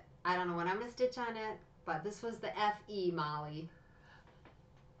like it. I don't know when I'm going to stitch on it, but this was the FE Molly.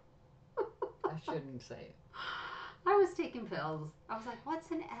 I shouldn't say it. I was taking pills. I was like, what's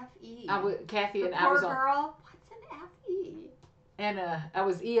an FE? Kathy and the I was poor girl. What's an FE? And I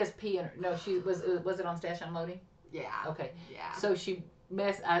was ESP, and no, she was it on Stash Unloading? Yeah. Okay. Yeah. So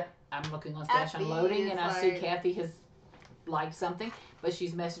I'm looking on Stash Unloading, and I see Kathy has liked something, but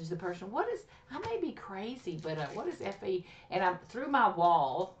she's messaged the person. I may be crazy, but what is FE? And I'm through my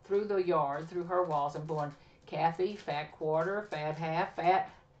wall, through the yard, through her walls, I'm going, Kathy, fat quarter, fat half, fat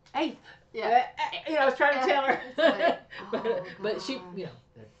eighth. Yeah. I was trying to tell her. Like, but she,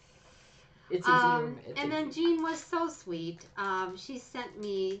 it's easy. And then Jean was so sweet. She sent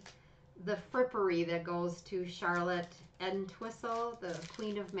me the frippery that goes to Charlotte Entwistle, the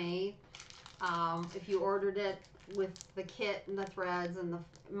Queen of May. If you ordered it with the kit and the threads, and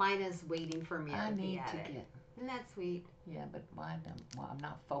mine is waiting for me. I need to get. Isn't that sweet? Yeah, but I'm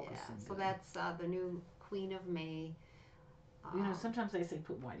not focusing. Yeah, so that's the new Queen of May. Sometimes they say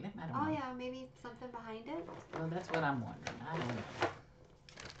put white lip. I don't know. Oh yeah, maybe something behind it. Well, that's what I'm wondering. I don't know.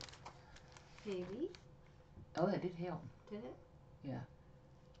 Maybe. Oh, that did help. Did it? Yeah.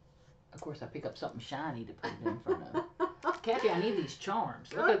 Of course, I pick up something shiny to put it in front of. Kathy, I need these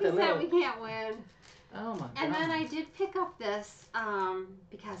charms. Look at the little. We can't win. Oh my God. And then I did pick up this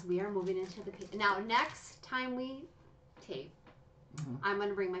because we are moving into the now. Next time we tape, I'm going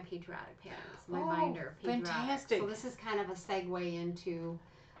to bring my patriotic patterns, my binder. Patriotic. Fantastic! So this is kind of a segue into.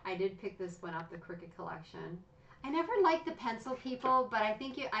 I did pick this one up, the Cricket Collection. I never liked the pencil people, but I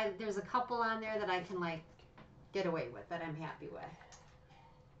think there's a couple on there that I can get away with, that I'm happy with.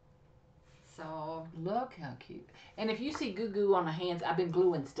 So look how cute. And if you see goo on the hands, I've been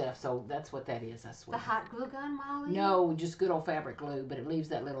gluing stuff, so that's what that is, I swear. The hot glue gun, Molly? No, just good old fabric glue, but it leaves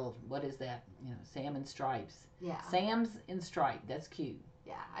that little, what is that? Salmon stripes. Yeah. Sam's in stripe. That's cute.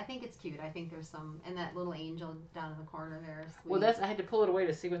 Yeah, I think it's cute. I think there's some, and that little angel down in the corner there is sweet. Well, I had to pull it away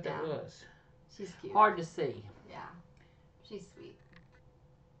to see what that was. She's cute. Hard to see. Yeah, she's sweet.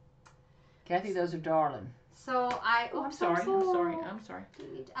 Kathy, those are darling. So I'm sorry.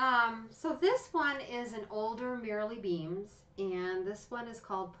 So this one is an older Merrily Beams, and this one is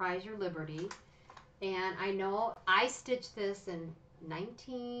called Prize Your Liberty. And I know I stitched this in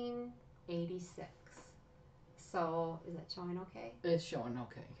 1986. So is that showing okay? It's showing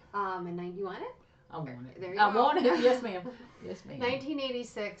okay. And you want it? I want it. There you I go. want it. Yes, ma'am. Yes, ma'am.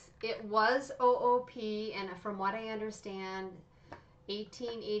 1986. It was OOP, and from what I understand,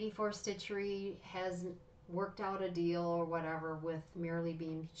 1884 Stitchery has worked out a deal or whatever with Merrily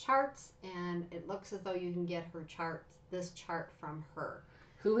Beam Charts, and it looks as though you can get her this chart from her.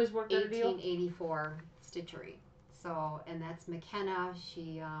 Who has worked out a deal? 1884 Stitchery. So, and that's McKenna.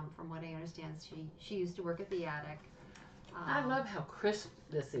 She, from what I understand, she used to work at the attic. I love how crisp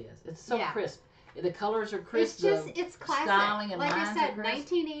this is. It's so yeah. crisp. The colors are crisp. It's classic. Styling and like lines I said, are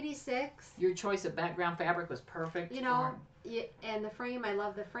crisp. 1986. Your choice of background fabric was perfect. You know, and the frame, I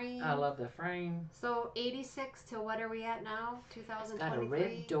love the frame. I love the frame. So 86 to what are we at now? 2023. Got a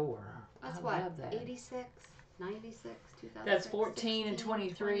red door. That's I what? love that. 86, 96, 2006. That's 14 16, and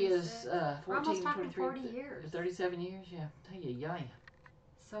 23 26. is 14 We're almost talking 23, 40 years. 37 years, yeah. Tell you, yay.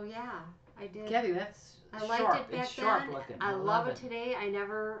 So yeah, I did. Kathy, that's I liked sharp. it back It's sharp then. looking. I love it today. I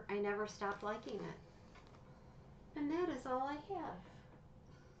never stopped liking it. And that is all I have.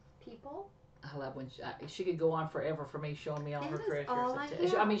 People. I love when she could go on forever for me showing me all her treasures. All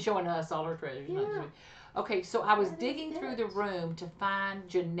I mean, showing us all her treasures. Yeah. Okay, so I was digging through the room to find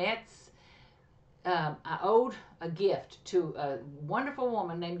Jeanette's. I owed a gift to a wonderful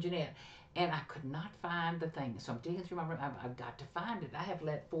woman named Jeanette, and I could not find the thing. So I'm digging through my room. I've got to find it. I have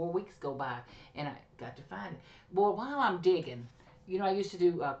let 4 weeks go by, and I got to find it. Well, while I'm digging, you know, I used to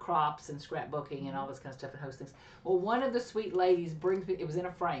do crops and scrapbooking and all this kind of stuff and host things. Well, one of the sweet ladies brings me, it was in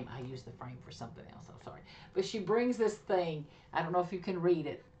a frame. I used the frame for something else, I'm sorry. But she brings this thing. I don't know if you can read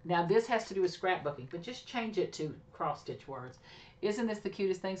it. Now, this has to do with scrapbooking, but just change it to cross-stitch words. Isn't this the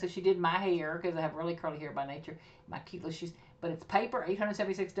cutest thing? So she did my hair, because I have really curly hair by nature. My cute little shoes. But it's paper,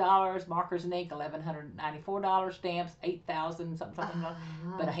 $876. Markers and ink, $1,194. Stamps, $8,000, something.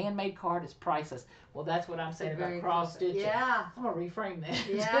 But a handmade card is priceless. Well, that's what I'm saying about cross stitching. Yeah. I'm gonna reframe that.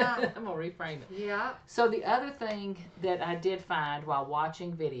 Yeah. I'm gonna reframe it. Yeah. So the other thing that I did find while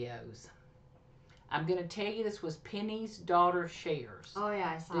watching videos, I'm gonna tell you, this was Penny's daughter Shares. Oh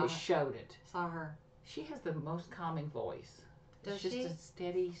yeah, I saw that it. showed it. Saw her. She has the most calming voice. Does it's just she? a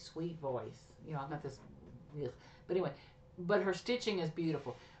steady, sweet voice. You know, I've got this. But anyway, but her stitching is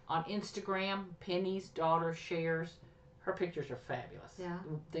beautiful. On Instagram, Penny's daughter Shares. Her pictures are fabulous. Yeah.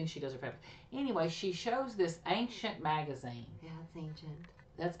 The things she does are fabulous. Anyway, she shows this ancient magazine. Yeah, it's ancient.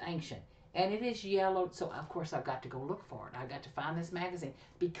 That's ancient. And it is yellowed. So, of course, I've got to go look for it. I've got to find this magazine.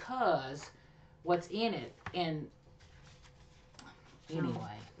 Because what's in it, and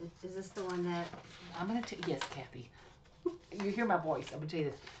anyway. Is this the one that... I'm going to yes, Kathy. You hear my voice. I'm going to tell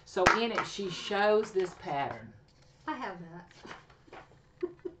you this. So, in it, she shows this pattern. I have that.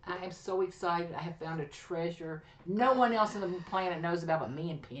 I am so excited. I have found a treasure no one else on the planet knows about but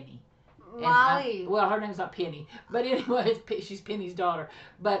me and Penny. Molly. Well, her name's not Penny. But anyway, she's Penny's daughter.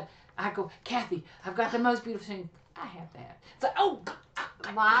 But I go, Kathy, I've got the most beautiful thing. I have that. It's like, oh.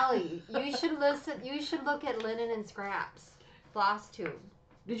 Molly, you should listen. You should look at Linen and Scraps. Flosstube.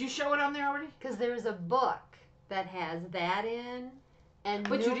 Did you show it on there already? Because there's a book that has that in.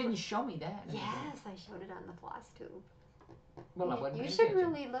 But you didn't show me that. Yes, I showed it on the Flosstube. Well, I wasn't you should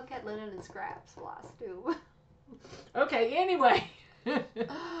really look at Linen and Scraps Flosstube. Okay, anyway.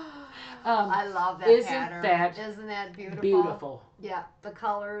 I love that pattern. Isn't that beautiful? Beautiful. Yeah, the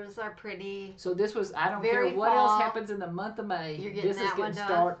colors are pretty. So this was, I don't Very care what fall. else happens in the month of May. You're getting this that is getting one done?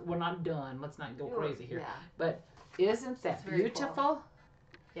 started. Well, not done. Let's not go crazy here. Yeah. But isn't that very beautiful? cool.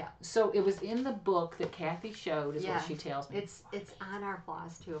 Yeah. So it was in the book that Kathy showed, is what she tells me. It's on our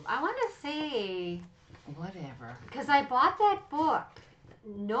Flosstube. I want to say. Whatever. Because I bought that book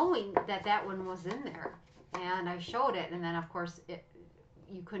knowing that one was in there. And I showed it. And then, of course,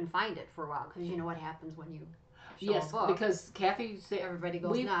 you couldn't find it for a while. Because you know what happens when you show a book. Because Kathy said... Everybody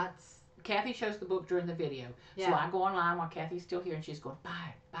goes nuts. Kathy shows the book during the video. Yeah. So I go online while Kathy's still here. And she's going, buy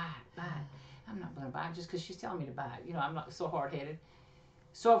it, buy it, buy it. I'm not going to buy it just because she's telling me to buy it. You know, I'm not so hard-headed.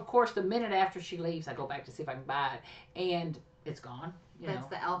 So, of course, the minute after she leaves, I go back to see if I can buy it. And it's gone. That's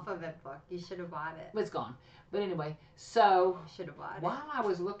the alphabet book. You should have bought it. It's gone. But anyway, so should have bought it. While I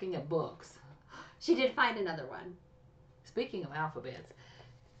was looking at books, she did find another one. Speaking of alphabets,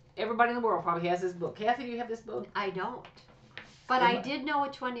 everybody in the world probably has this book. Kathy, do you have this book? I don't. But I did know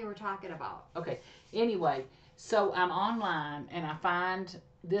which one you were talking about. Okay. Anyway, so I'm online and I find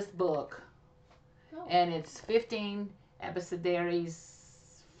this book, and it's 15 Abecedaires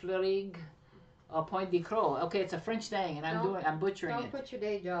Fleurig. Point de Croix. Okay, it's a French name, and I'm butchering it. Don't put your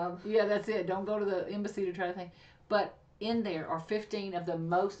day job. Yeah, that's it. Don't go to the embassy to try to think. But in there are 15 of the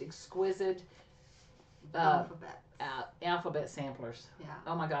most exquisite alphabet samplers. Yeah.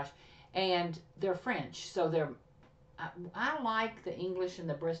 Oh my gosh. and they're French, so they're. I like the English and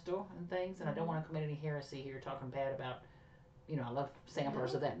the Bristol and things, and I don't want to commit any heresy here talking bad about. I love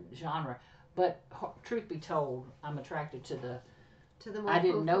samplers of that genre, but truth be told, I'm attracted to the. More I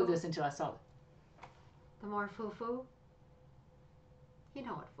didn't know foo-foo? this until I saw it. The more foo-foo? You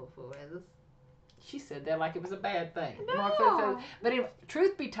know what foo-foo is. She said that like it was a bad thing. No. More foo-foo. But anyway,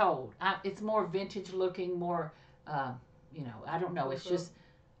 truth be told, it's more vintage looking, more, I don't know. It's just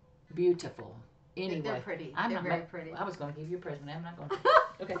beautiful. Anyway, they're pretty. They're very pretty. I was going to give you a present. I'm not going to.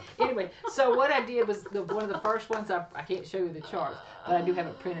 Okay. Anyway, so what I did was one of the first ones. I can't show you the charts, but I do have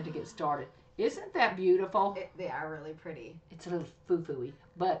it printed to get started. Isn't that beautiful? They are really pretty. It's a little foo-foo-y,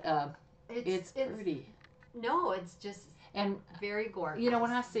 but it's pretty. No, it's just very gorgeous.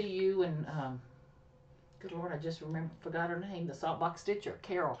 When I see you and good Lord, I just forgot her name, the Saltbox Stitcher,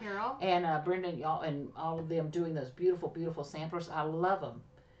 Carol. And Brenda y'all and all of them doing those beautiful, beautiful samplers. I love them.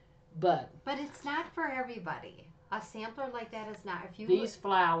 But it's not for everybody. A sampler like that is not. If you these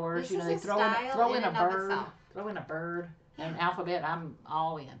flowers, they throw in a bird, and an alphabet. I'm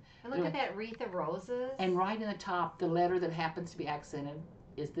all in. And look at that wreath of roses. And right in the top, the letter that happens to be accented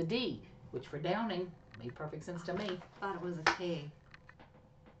is the D, which for Downing made perfect sense to me. I thought it was a K.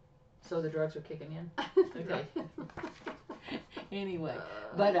 So the drugs are kicking in. Okay. Anyway,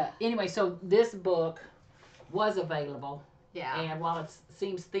 so this book was available. Yeah. And while it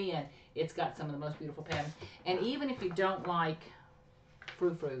seems thin, it's got some of the most beautiful patterns. And even if you don't like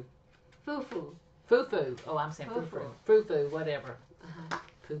frou-frou. Foo-foo. Foo-foo. Oh, I'm saying frou-frou. Frou-frou, whatever.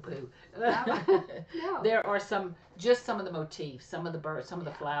 Poo-poo. No. There are some of the motifs, some of the birds, some of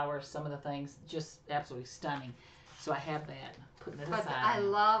the flowers, some of the things, just absolutely stunning. So I have that. Putting it aside. I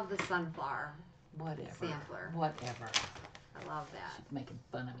love the sunflower. Sampler. I love that. She's making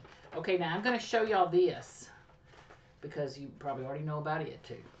fun of me. Okay, now I'm going to show y'all this. Because you probably already know about it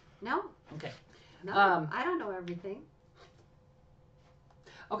too. No. Okay. No, I don't know everything.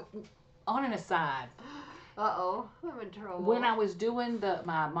 Okay. On an aside. I'm in trouble. When I was doing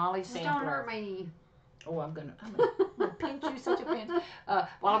my Molly sampler. Don't hurt my knee. Oh, I'm gonna pinch you, such a pinch.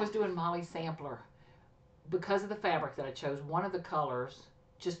 While I was doing Molly sampler, because of the fabric that I chose, one of the colors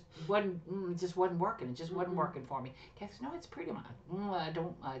just wasn't working. It just wasn't working for me. Kathy said, "No, it's pretty."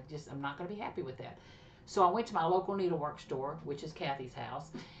 I'm not gonna be happy with that. So I went to my local needlework store, which is Kathy's house,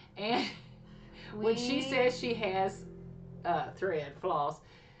 and when she says she has thread, floss,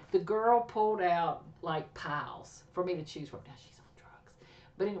 the girl pulled out like piles for me to choose from. Now she's on drugs.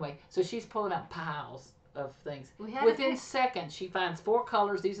 But anyway, so she's pulling out piles of things. Within seconds, she finds 4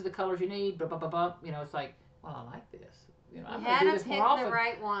 colors. These are the colors you need, blah, blah, blah, blah. It's like, well, I like this. I'm going to do this more often. You had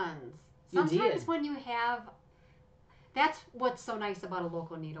to pick the right ones. Sometimes when you have, that's what's so nice about a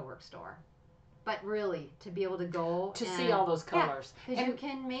local needlework store. But really, to be able to go to see all those colors, because you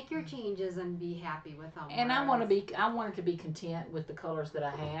can make your changes and be happy with them. And I wanted to be content with the colors that I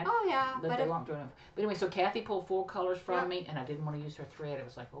had. Oh yeah, but they weren't doing it. But anyway, so Kathy pulled 4 colors from me, and I didn't want to use her thread. It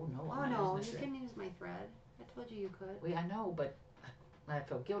was like, oh no, I'm not using you can use my thread. I told you could. Well, I know, but I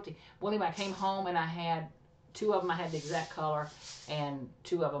felt guilty. Well, anyway, I came home and I had 2 of them. I had the exact color, and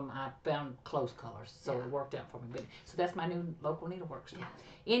 2 of them I found close colors, so it worked out for me. But so that's my new local needlework store.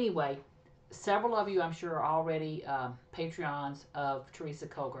 Yeah. Anyway. Several of you, I'm sure, are already Patreons of Teresa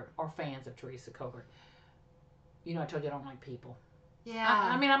Kogert or fans of Teresa Kogert. I told you I don't like people. Yeah.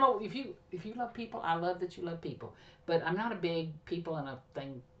 I mean, if you love people, I love that you love people. But I'm not a big people and a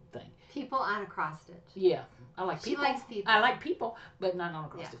thing. People on a cross stitch. Yeah, I like people. She likes people. I like people, but not on a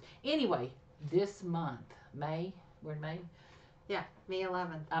cross stitch. Anyway, this month, we're in May. Yeah, May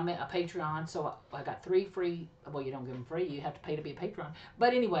 11th. I'm a Patreon, so I got 3 free. Well, you don't give them free. You have to pay to be a Patreon.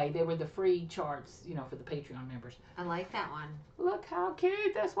 But anyway, they were the free charts, for the Patreon members. I like that one. Look how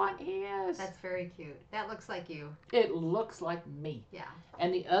cute this one is. That's very cute. That looks like you. It looks like me. Yeah.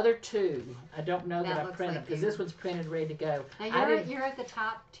 And the other 2, I don't know that I printed because this one's printed, ready to go. Now you're at the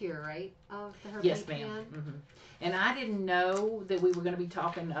top tier, right, of her Yes, Patreon? ma'am. Mm-hmm. And I didn't know that we were going to be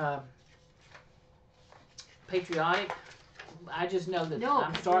talking patriotic. I just know that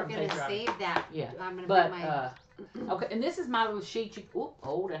I'm starting we're going to save that. Yeah. I'm going to put my... okay, and this is my little sheet.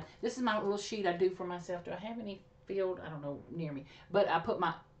 Hold on. This is my little sheet I do for myself. Do I have any filled? I don't know, near me. But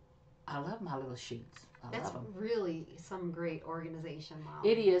I love my little sheets. That's really some great organization, Mom.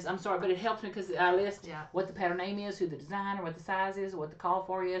 It is. I'm sorry, but it helps me because I list what the pattern name is, who the designer, what the size is, what the call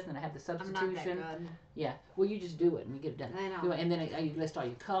for is, and then I have the substitution. I'm not that good. Yeah. Well, you just do it and you get it done. I know. And then you list all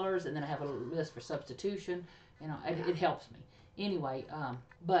your colors, and then I have a list for substitution. It helps me. Anyway,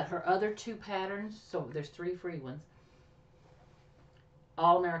 but her other 2 patterns, so there's 3 free ones.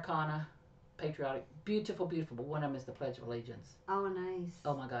 All Americana patriotic, beautiful, beautiful. But one of them is the Pledge of Allegiance. Oh, nice.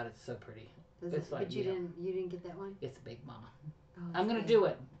 Oh my God, it's so pretty. It's like, but you didn't get that one? It's big, Mama. Oh, I'm gonna do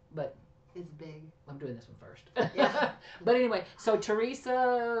it, but it's big. I'm doing this one first. Yeah. But anyway, so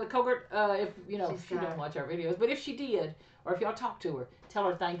Teresa Kogert, if you know, she don't watch our videos, but if she did, or if y'all talk to her, tell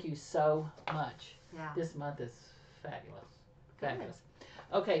her thank you so much. Yeah. This month is fabulous. Good. Fabulous.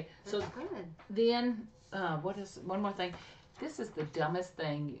 Okay, That's so good. then what is one more thing? This is the dumbest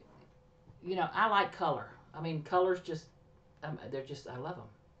thing. You know, I like color. I mean, colors just they're just I love them.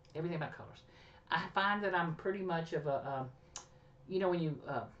 Everything about colors. I find that I'm pretty much of a you know, when you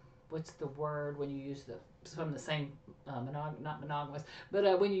what's the word when you use from the same not monogamous,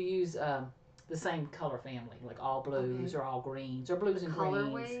 but when you use the same color family, like all blues or all greens or blues and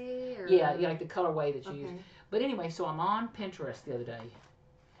greens. Or... Yeah, like the colorway that you use. But anyway, so I'm on Pinterest the other day,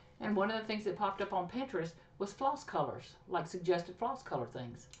 and one of the things that popped up on Pinterest was floss colors, like suggested floss color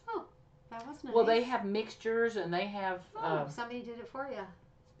things. Oh, that was nice. Well, they have mixtures and they have. Somebody did it for you.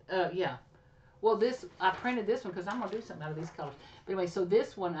 Yeah. Well, I printed this one because I'm gonna do something out of these colors. But anyway, so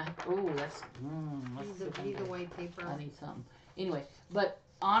this one, that's. Need the white paper. I need something. Anyway, but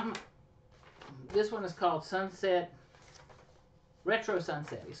on this one is called Retro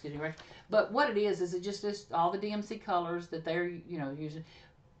Sunset. Excuse me, right? But what it is it just all the DMC colors that they're using.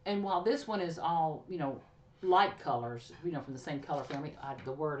 And while this one is all light colors, from the same color family,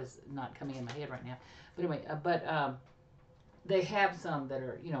 the word is not coming in my head right now. But anyway, they have some that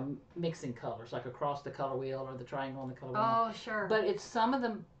are, mixing colors, like across the color wheel or the triangle on the color wheel. Oh, sure. But it's some of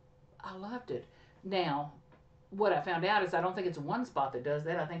them, I loved it. Now, what I found out is I don't think it's one spot that does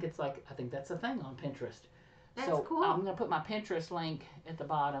that. I think that's a thing on Pinterest. That's so cool. I'm gonna put my Pinterest link at the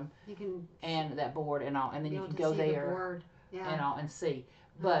bottom. You can that board and then you can go there and see.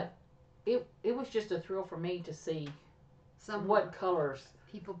 But it was just a thrill for me to see what colors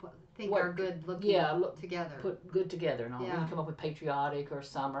people think are good looking together. Put good together and all. Yeah. You come up with patriotic or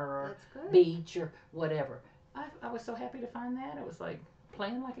summer or That's good. beach or whatever. I was so happy to find that. It was like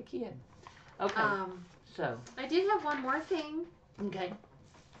playing like a kid. Okay. So I did have one more thing. Okay.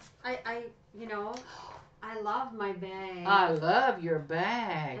 I love my bag. I love your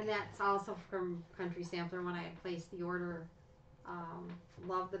bag. And that's also from Country Sampler when I had placed the order.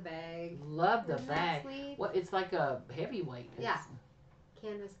 Love the bag. Love the Isn't bag. that sweet? What? It's like a heavyweight. Yeah.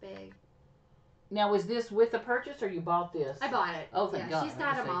 Canvas bag. Now, was this with the purchase or you bought this? I bought it. Oh, thank God. She's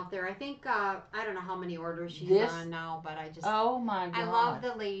got them out there. I think, I don't know how many orders she's on now, but I just. Oh, my God. I love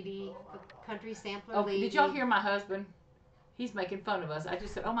the lady, the Country Sampler lady. Did y'all hear my husband? He's making fun of us. I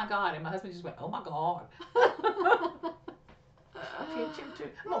just said, oh, my God. And my husband just went, oh, my God. Pinch him, too.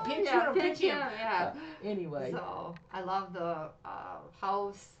 I'm going to pinch you and pinch him. Yeah. Anyway. So, I love the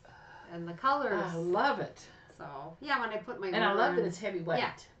house and the colors. I love it. So, yeah, when I put my And I love that it's heavyweight.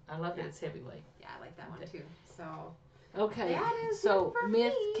 Yeah. I love that it's heavyweight. Yeah, I like that one, too. So... Okay, so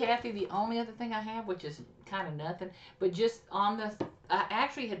Miss Kathy, the only other thing I have, which is kind of nothing, but just on the, I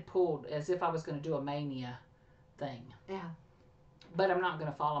actually had pulled as if I was going to do a mania thing. Yeah. But I'm not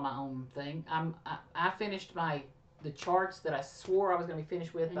going to follow my own thing. I finished the charts that I swore I was going to be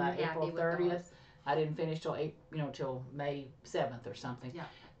finished with by April 30th. I didn't finish till till May 7th or something. Yeah.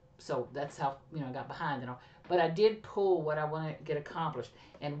 So that's how I got behind and all. But I did pull what I want to get accomplished.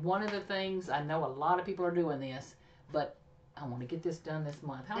 And one of the things, I know a lot of people are doing this, but I want to get this done this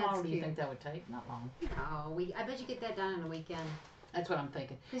month. How long do you think that would take? Not long. Oh, I bet you get that done in a weekend. That's what I'm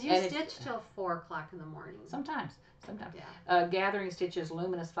thinking. Because you stitch till 4 o'clock in the morning. Sometimes. Yeah. Gathering Stitches,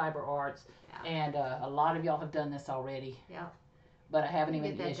 Luminous Fiber Arts, and a lot lot of y'all have done this already. Yeah. But I haven't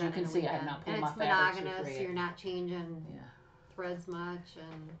even, as you can see, I have not pulled my fabrics. And it's monogamous, so you're not changing threads much.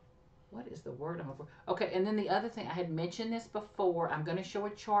 And what is the word I'm looking for? Okay, and then the other thing, I had mentioned this before. I'm going to show a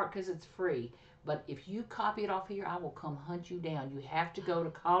chart because it's free. But if you copy it off here, I will come hunt you down. You have to go to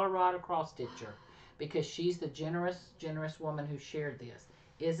Colorado Cross Stitcher because she's the generous woman who shared this.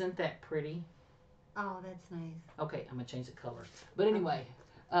 Isn't that pretty? Oh, that's nice. Okay, I'm going to change the colors. But anyway,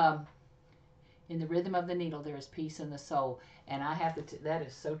 in the rhythm of the needle, there is peace in the soul. And I have to, that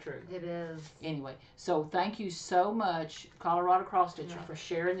is so true. It is. Anyway, so thank you so much, Colorado Cross Stitcher, for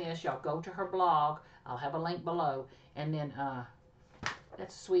sharing this. Y'all go to her blog. I'll have a link below. And then,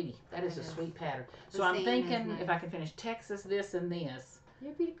 that's sweetie. That is a sweet pattern. So I'm thinking if I can finish Texas, this, and this.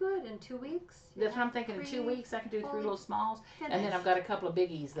 You'd be good in 2 weeks. That's what I'm thinking. In 2 weeks, I can do 3 little smalls. And then I've got a couple of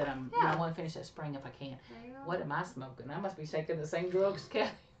biggies that I want to finish that spring if I can. What am I smoking? I must be taking the same drugs,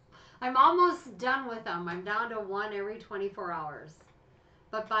 Kathy. I'm almost done with them. I'm down to 1 every 24 hours.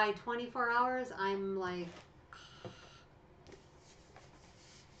 But by 24 hours, I'm like,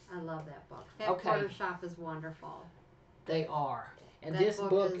 I love that book. That Quarter Shop is wonderful. They are. And That this book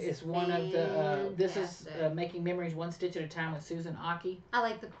book is is one of the, this is fantastic. Making Memories One Stitch at a Time with Susan Aki. I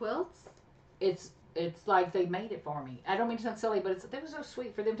like the quilts. It's like they made it for me. I don't mean to sound silly, but it was so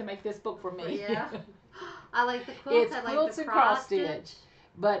sweet for them to make this book for me. Yeah. I like the quilts. It's I like quilts the and cross stitch. stitch.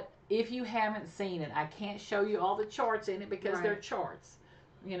 But if you haven't seen it, I can't show you all the charts in it because they're Right. charts.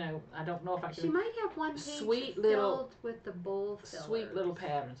 You know, I don't know if I She can. might have one page Sweet filled little- with the bowl fillers. Sweet little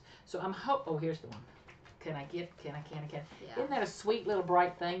patterns. So I'm oh, here's the one. Can I? Yeah. Isn't that a sweet little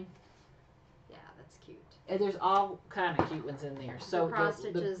bright thing? Yeah, that's cute. And there's all kind of cute ones in there. So the cross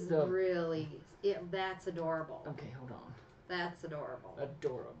stitches really, that's adorable. Okay, hold on. That's adorable.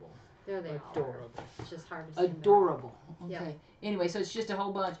 Adorable. There they are. Adorable. It's just hard to see. Adorable. Okay. Yep. Anyway, so it's just a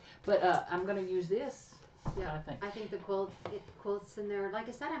whole bunch. But I'm going to use this. Yeah, I think the quilts in there. Like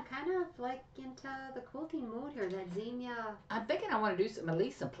I said, I'm kind of like into the quilting mood here. That zinnia. I'm thinking I want to do at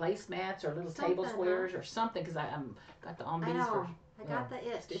least some placemats or little table squares or something because I'm got the on I these know. for I got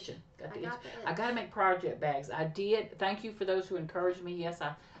the itch. stitching. I got the itch. I got to make project bags. I did. Thank you for those who encouraged me. Yes,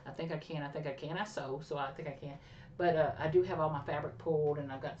 I think I can. I sew, so I think I can. But I do have all my fabric pulled,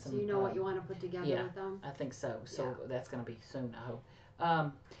 and I've got some. So you know what you want to put together with them? I think so. So that's going to be soon, I hope.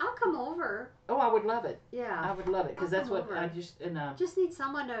 I'll come over. Oh, I would love it. Yeah. I would love it because that's what over. I just just need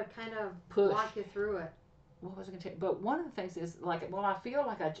someone to kind of push. walk you through it. What was I going to tell you? But one of the things is like, well, I feel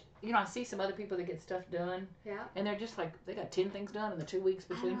like I see some other people that get stuff done. Yeah. And they're just like they got 10 things done in the 2 weeks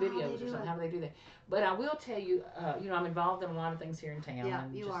between videos or something. How do they do that? But I will tell you, I'm involved in a lot of things here in town. Yeah,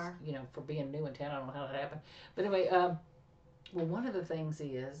 and you just, are. For being new in town, I don't know how that happened. But anyway, well, one of the things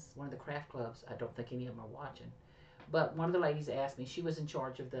is one of the craft clubs. I don't think any of them are watching. But one of the ladies asked me, she was in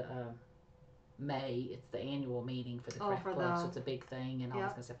charge of the May, it's the annual meeting for the craft club, so it's a big thing and all this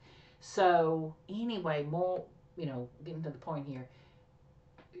kind of stuff. So anyway, more, getting to the point here,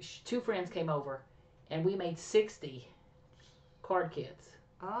 2 friends came over and we made 60 card kits.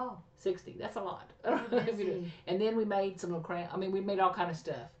 Oh. 60, that's a lot. And then we made some little we made all kind of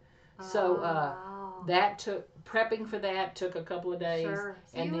stuff. So that prepping for that took a couple of days. Sure.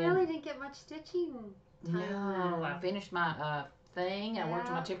 So and you then, really didn't get much stitching time. No, I finished my thing. I worked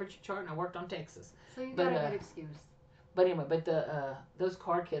on my temperature chart and I worked on Texas. So you got a good excuse. But anyway, those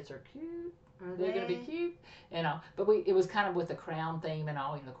card kits are cute. They're gonna be cute, But it was kind of with the crown theme and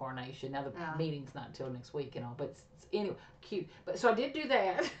all, the coronation. Now the meeting's not until next week and all. But anyway, cute. But so I did do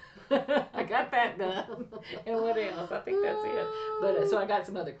that. I got that done. And what else? I think that's it. But so I got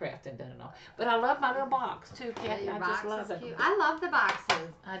some other crafting done and all. But I love my little box too, Kathy. Yeah, I just love it. cute. I love the boxes.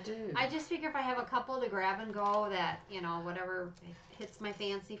 I do. I just figure if I have a couple to grab and go that, whatever hits my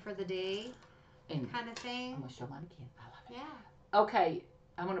fancy for the day and kind of thing. I'm going to show mine again. I love it. Yeah. Okay.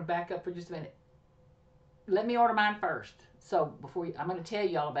 I'm going to back up for just a minute. Let me order mine first. So I'm going to tell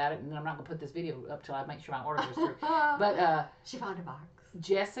you all about it, and then I'm not going to put this video up till I make sure my order goes through. But she found a box.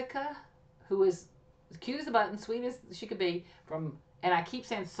 Jessica, who is as cute as a button, sweet as she could be, and I keep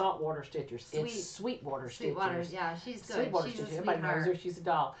saying saltwater stitchers. It's Sweetwater stitchers. Sweetwater, yeah, she's good. Sweetwater she's stitchers. Everybody knows her. She's a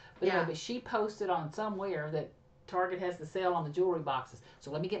doll. But anyway, but she posted on somewhere that Target has the sale on the jewelry boxes.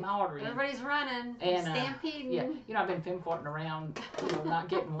 So let me get my order in. Everybody's running. And stampeding. Yeah, I've been fim-farting around, not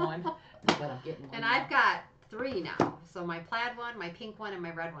getting one, but I'm getting one. And I've got 3 now. So my plaid one, my pink one, and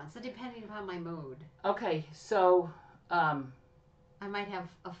my red one. So depending upon my mood. Okay, so I might have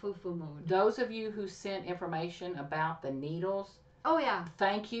a foo-foo mood. Those of you who sent information about the needles. Oh yeah.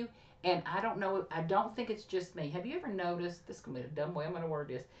 Thank you. And I don't think it's just me. Have you ever noticed, this is going to be a dumb way I'm going to word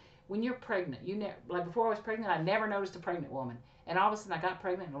this. When you're pregnant, like before I was pregnant, I never noticed a pregnant woman. And all of a sudden I got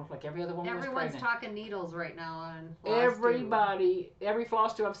pregnant and it looked like every other woman was pregnant. Everyone's talking needles right now on Flosstube. Every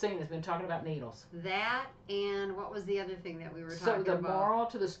Flosstube I've seen has been talking about needles. That and what was the other thing that we were talking about? So the moral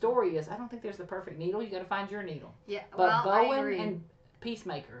to the story is I don't think there's the perfect needle. You got to find your needle. Yeah, but I Bowen agree. and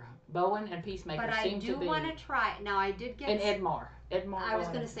Peacemaker seem to be. But I do want to try. Now I did get. And Edmar. I was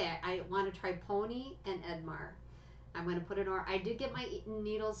going to say I want to try Pony and Edmar. I'm going to put an order. I did get my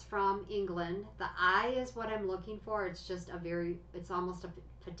needles from England. The eye is what I'm looking for. It's just it's almost a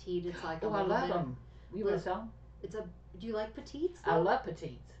petite. It's like I love them. You want to sell them? Do you like petites? I love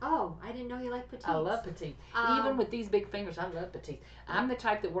petites. Oh, I didn't know you like petites. I love petites. Even with these big fingers, I love petites. I'm the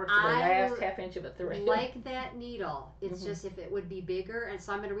type that works for the last half inch of a thread. Like that needle. It's just if it would be bigger. And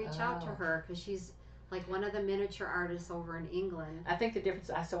so I'm going to reach out to her because she's like one of the miniature artists over in England. I think the difference,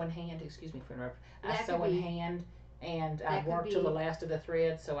 I sew in hand. Excuse me for interrupting. I sew in hand. And I work till the last of the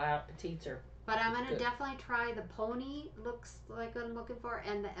thread, so our petites are. But I'm going to definitely try the Pony, looks like what I'm looking for,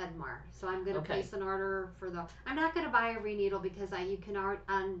 and the Edmar. So I'm going to place an order for I'm not going to buy every needle because you can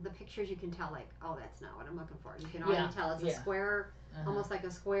on the pictures you can tell like, oh, that's not what I'm looking for. You can already tell it's a square almost like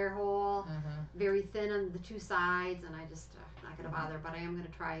a square hole, very thin on the two sides, and I just not gonna bother. But I am gonna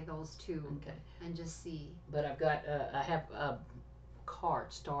try those two, and just see. But I've got I have a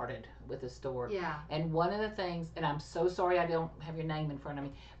cart started with the store. Yeah. And one of the things, and I'm so sorry I don't have your name in front of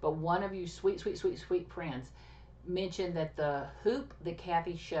me, but one of you sweet friends mentioned that the hoop that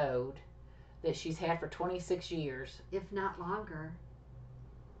Kathy showed that she's had for 26 years, if not longer,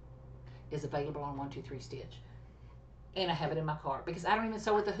 is available on 123 Stitch. And I have it in my cart because I don't even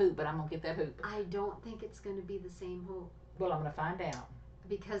sew with the hoop, but I'm gonna get that hoop. I don't think it's gonna be the same hoop. Well, I'm gonna find out.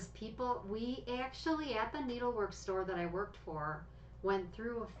 Because we actually at the needlework store that I worked for went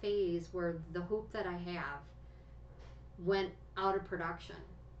through a phase where the hoop that I have went out of production.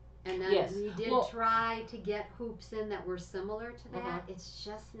 And then we did try to get hoops in that were similar to that. It's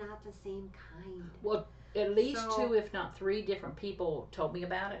just not the same kind. Well, at least 2, if not 3 different people told me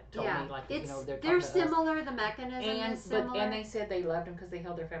about it. Told me, like, you know, they're similar. The mechanism is similar. And they said they loved them because they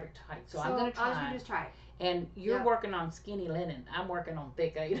held their fabric tight. So I'm gonna try. All you can do is try it. And you're working on skinny linen. I'm working on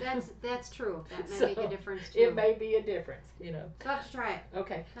thick 8. That's true. That may make a difference too. It may be a difference, you know. So I have to try it.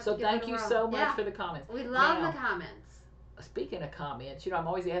 Okay. So thank you so much for the comments. We love the comments. Speaking of comments, you know, I'm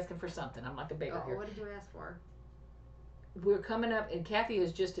always asking for something. I'm like a beggar here. What did you ask for? We're coming up, and Kathy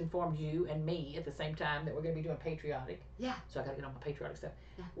has just informed you and me at the same time that we're going to be doing patriotic. Yeah. So I got to get on my patriotic stuff,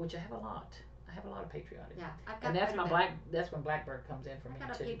 which I have a lot. I have a lot of patriotic. Yeah, I've got. And that's when Blackbird comes in for me too. I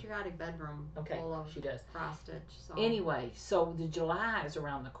got a patriotic bedroom full of cross stitch. So. Anyway, so the July is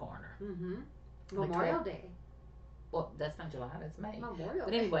around the corner. Memorial Day. Well, that's not July. That's May. Memorial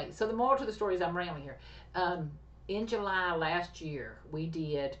But Day. anyway, so the moral to the story is I'm rambling here. In July last year, we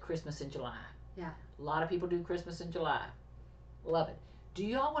did Christmas in July. Yeah. A lot of people do Christmas in July. Love it. Do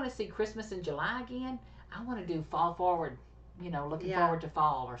y'all want to see Christmas in July again? I want to do fall forward, you know, looking forward to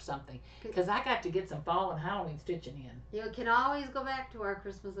fall or something. Because I got to get some fall and Halloween stitching in. You can always go back to our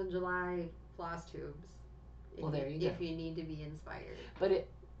Christmas in July Flosstubes. Well, there you go. If you need to be inspired.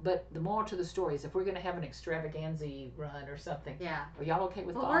 But the moral to the story is if we're going to have an extravaganza run or something, are y'all okay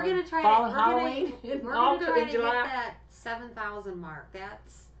with fall? We're going to try fall and Halloween? We're going to try to hit that 7,000 mark.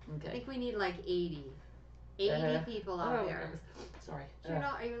 That's, I think we need like 80. 80 people out there. Sorry.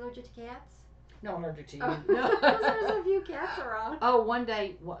 Are you allergic to cats? No, I'm allergic to you. No. There's a few cats around. Oh, one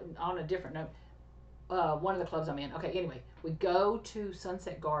day, on a different note, one of the clubs I'm in. Okay, anyway, we go to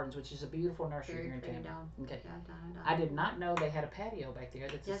Sunset Gardens, which is a beautiful nursery here in town. Okay. Yeah, down. I did not know they had a patio back there.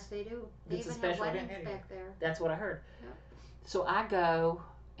 Yes, they do. They even have weddings back there. That's what I heard. Yep. So I go,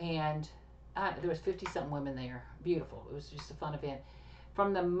 and there was 50-something women there. Beautiful. It was just a fun event.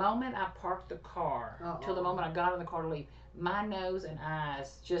 From the moment I parked the car till the moment I got in the car to leave, my nose and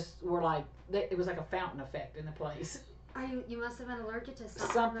eyes just were like, it was like a fountain effect in the place. You must have been allergic to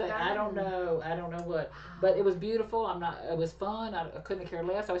something. Something. I don't know what. But it was beautiful. It was fun. I couldn't care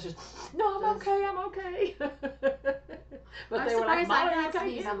less. I was just, no, I'm okay. But they were like, I didn't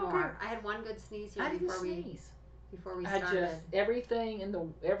sneeze more. I had one good sneeze here before we started. Everything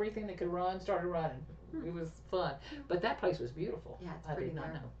that could run started running. It was fun. But that place was beautiful. Yeah, it's pretty. I did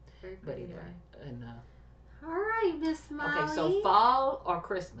not know. Very pretty. But anyway, all right, Miss Molly. Okay, so fall or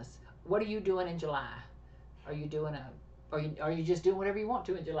Christmas? What are you doing in July? Are you doing are you just doing whatever you want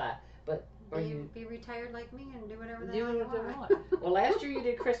to in July? But be retired like me and do whatever the hell you want. Well, last year you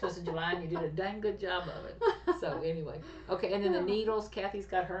did Christmas in July and you did a dang good job of it. So anyway, okay, and then the needles. Kathy's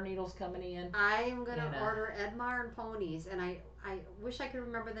got her needles coming in. I'm gonna order Edmar and Ponies, and I wish I could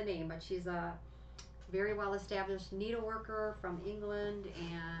remember the name, but she's a very well established needleworker from England,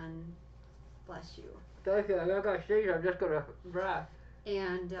 and bless you. Thank you. I got sneeze. I'm just gonna dry.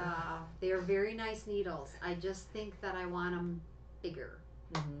 And they are very nice needles. I just think that I want them bigger.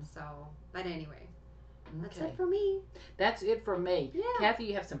 So, but anyway, that's it for me. That's it for me. Yeah. Kathy,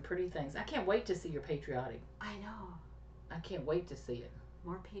 you have some pretty things. I can't wait to see your patriotic. I know. I can't wait to see it.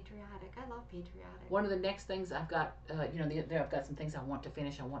 More patriotic. I love patriotic. One of the next things I've got, I've got some things I want to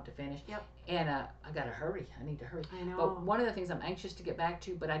finish. Yep. And I got to hurry. I need to hurry. I know. But one of the things I'm anxious to get back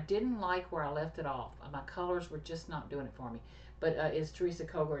to, but I didn't like where I left it off. My colors were just not doing it for me. But is Teresa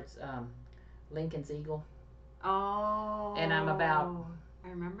Cogart's Lincoln's Eagle. Oh. And I'm about I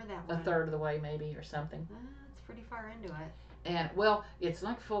remember that one. a third of the way maybe or something. It's pretty far into it. And well, it's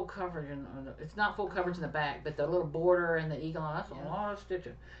like full coverage, it's not full coverage in the back, but the little border and the eagle, that's a lot of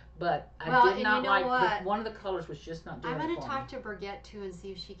stitching. But I did not like one of the colors was just not doing it for me. I'm going to talk to Brigitte too and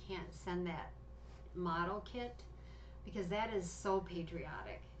see if she can't send that model kit, because that is so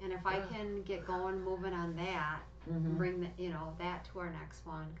patriotic. And if I can get moving on that, and bring that, you know, that to our next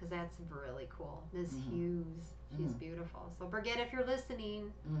one, because that's really cool. Ms. Hughes, she's beautiful. So Brigitte, if you're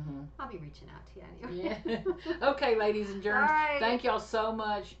listening, I'll be reaching out to you anyway. Yeah. Okay, ladies and germs, right. thank y'all so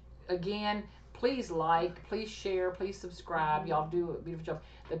much. Again, please like, please share, please subscribe. Y'all do a beautiful job.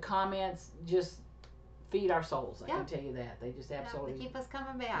 The comments just feed our souls. I can tell you that. They just absolutely they keep us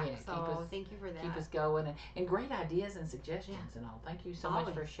coming back. Yeah, so thank you for that. Keep us going, and great ideas and suggestions and all. Thank you so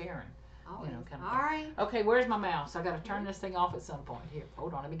much for sharing. Always. You know, kind of all right. Okay, where's my mouse? I got to turn this thing off at some point. Here,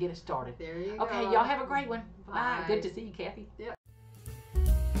 hold on. Let me get it started. There you go. Okay, y'all have a great one. Bye. Good to see you, Kathy. Yep.